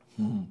ally.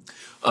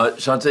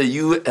 Chaunte,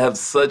 you have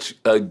such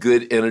a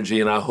good energy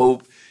and I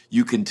hope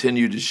you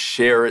continue to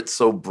share it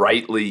so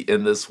brightly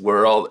in this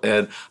world.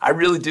 And I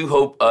really do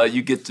hope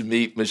you get to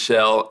meet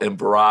Michelle and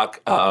Barack.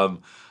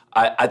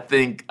 I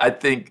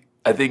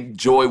think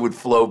joy would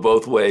flow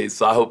both ways.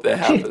 So I hope that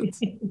happens.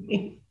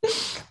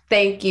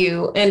 Thank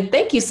you. And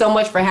thank you so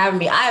much for having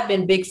me. I have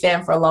been a big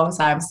fan for a long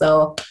time.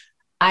 So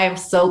I am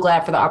so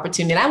glad for the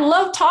opportunity. And I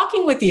love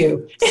talking with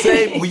you.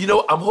 Same.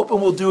 Well, I'm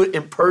hoping we'll do it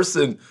in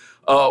person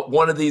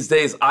one of these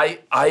days. My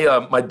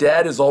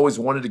dad has always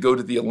wanted to go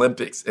to the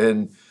Olympics.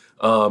 And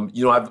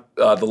I've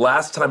the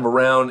last time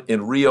around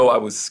in Rio, I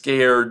was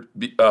scared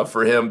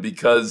for him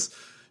because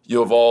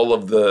of all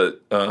of the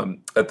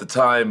at the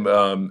time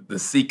the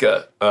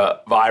Zika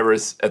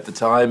virus at the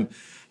time,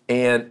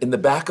 and in the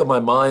back of my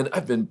mind,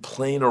 I've been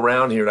playing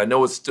around here, and I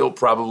know it's still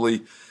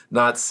probably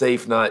not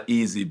safe, not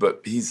easy,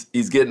 but he's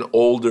getting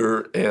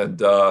older,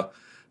 and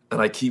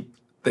I keep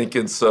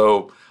thinking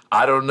so.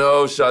 I don't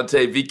know,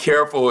 Chaunte, be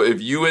careful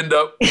if you end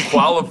up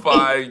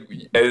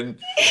qualifying and,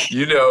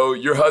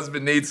 your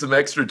husband needs some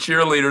extra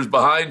cheerleaders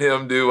behind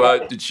him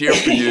to cheer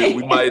for you.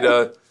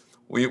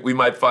 We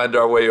might find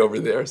our way over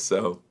there.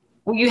 So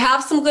Well, you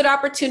have some good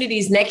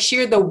opportunities. Next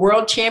year, the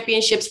World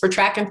Championships for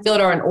track and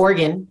field are in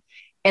Oregon.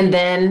 And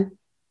then,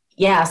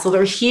 so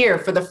they're here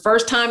for the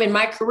first time in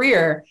my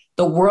career.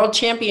 The World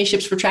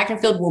Championships for track and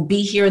field will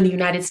be here in the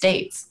United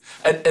States.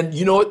 And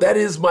you know what? That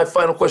is my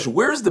final question.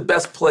 Where's the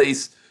best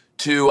place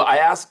I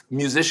ask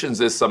musicians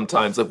this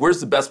sometimes, like, where's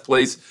the best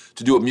place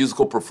to do a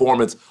musical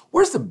performance?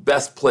 Where's the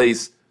best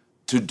place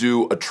to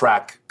do a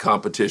track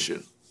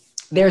competition?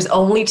 There's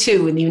only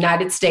two in the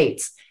United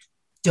States.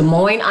 Des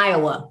Moines,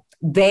 Iowa.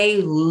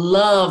 They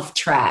love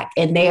track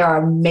and they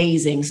are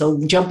amazing.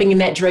 So jumping in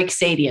that Drake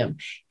Stadium,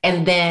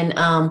 and then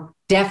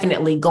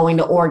definitely going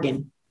to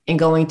Oregon and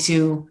going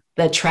to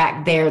the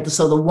track there.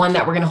 So the one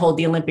that we're going to hold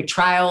the Olympic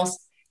trials,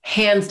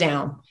 hands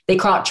down. They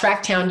call it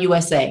Tracktown,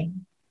 USA.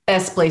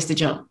 Best place to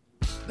jump.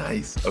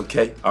 Nice.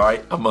 Okay. All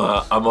right. I'm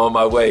on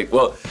my way.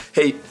 Well,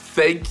 hey,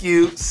 thank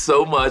you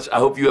so much. I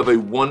hope you have a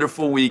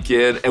wonderful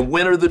weekend. And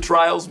when are the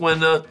trials?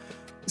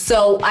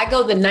 So I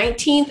go the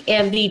 19th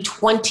and the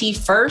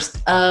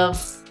 21st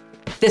of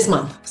this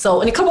month.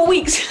 So in a couple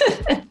weeks.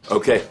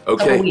 Okay.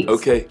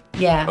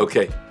 Yeah.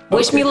 Okay.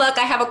 Wish me luck.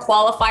 I have a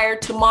qualifier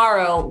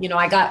tomorrow. You know,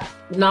 I got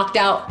knocked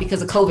out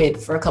because of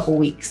COVID for a couple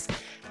weeks.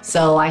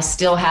 So I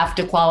still have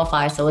to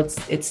qualify. So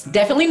it's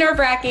definitely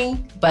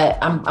nerve-wracking, but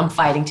I'm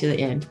fighting to the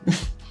end.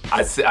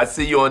 I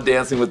see you on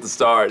Dancing with the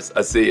Stars.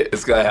 I see it.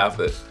 It's going to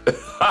happen.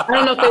 I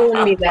don't know if they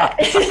want me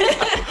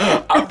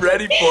that. I'm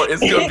ready for it.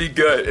 It's going to be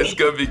good. It's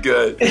going to be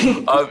good.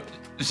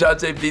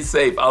 Chaunte, be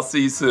safe. I'll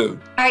see you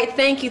soon. All right.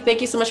 Thank you.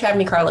 Thank you so much for having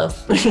me,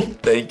 Carlos.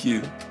 Thank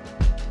you.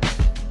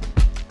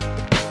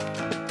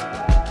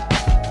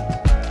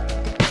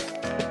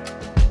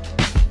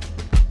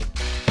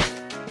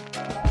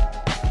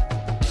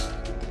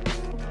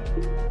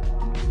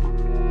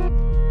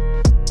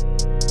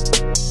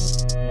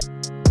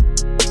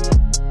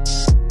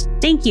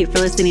 Thank you for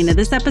listening to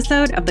this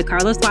episode of the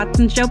Carlos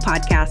Watson Show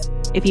podcast.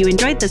 If you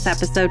enjoyed this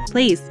episode,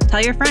 please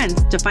tell your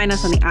friends to find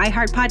us on the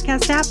iHeart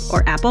Podcast app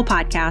or Apple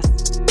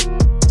Podcasts.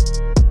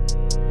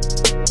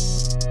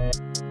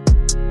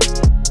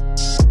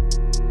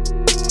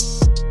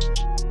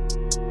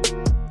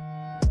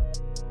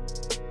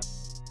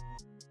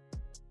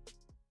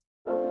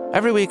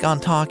 Every week on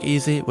Talk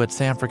Easy with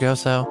Sam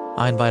Fragoso,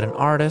 I invite an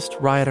artist,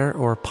 writer,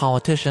 or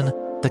politician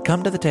to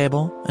come to the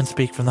table and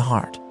speak from the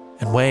heart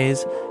in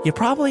ways you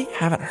probably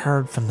haven't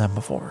heard from them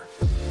before.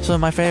 Some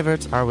of my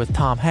favorites are with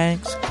Tom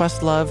Hanks,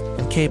 Questlove,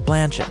 and Cate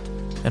Blanchett.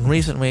 In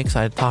recent weeks,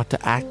 I talked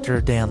to actor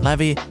Dan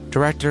Levy,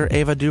 director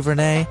Ava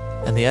DuVernay,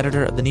 and the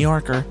editor of The New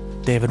Yorker,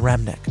 David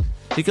Remnick.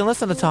 You can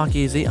listen to Talk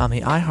Easy on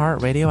the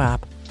iHeartRadio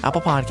app,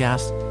 Apple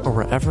Podcasts, or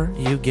wherever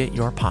you get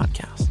your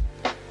podcasts.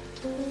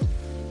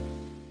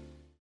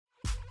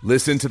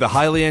 Listen to the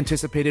highly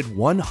anticipated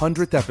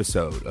 100th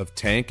episode of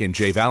Tank and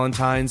Jay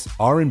Valentine's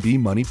R&B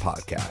Money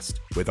Podcast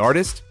with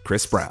artist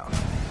Chris Brown.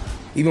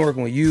 Even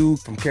working with you,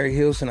 from Carrie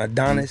Hilson,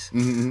 Adonis,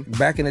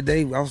 back in the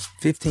day, I was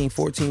 15,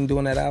 14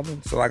 doing that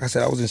album. So like I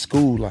said, I was in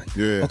school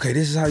okay,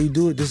 this is how you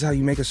do it. This is how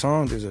you make a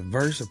song. There's a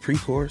verse, a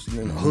pre-chorus, and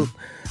then a hook.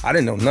 I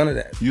didn't know none of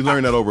that. You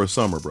learned that over a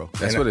summer, bro.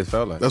 That's what it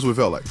felt like. That's what it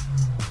felt like.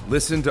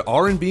 Listen to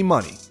R&B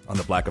Money on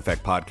the Black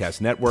Effect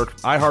Podcast Network,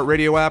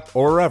 iHeartRadio app,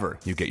 or wherever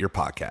you get your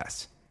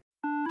podcasts.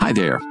 Hi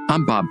there,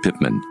 I'm Bob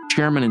Pittman,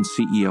 Chairman and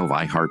CEO of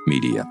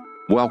iHeartMedia.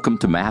 Welcome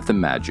to Math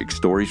and Magic,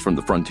 Stories from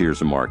the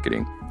Frontiers of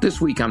Marketing.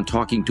 This week I'm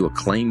talking to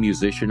acclaimed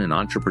musician and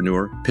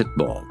entrepreneur,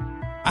 Pitbull.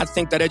 I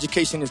think that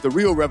education is the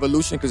real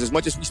revolution, because as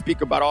much as we speak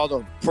about all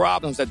the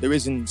problems that there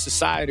is in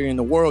society and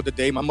the world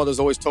today, my mother's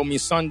always told me,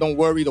 son, don't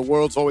worry, the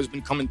world's always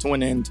been coming to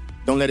an end.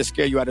 Don't let it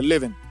scare you out of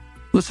living.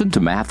 Listen to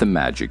Math and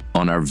Magic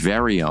on our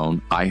very own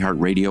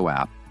iHeartRadio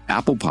app,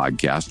 Apple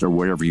Podcast, or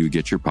wherever you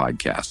get your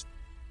podcasts.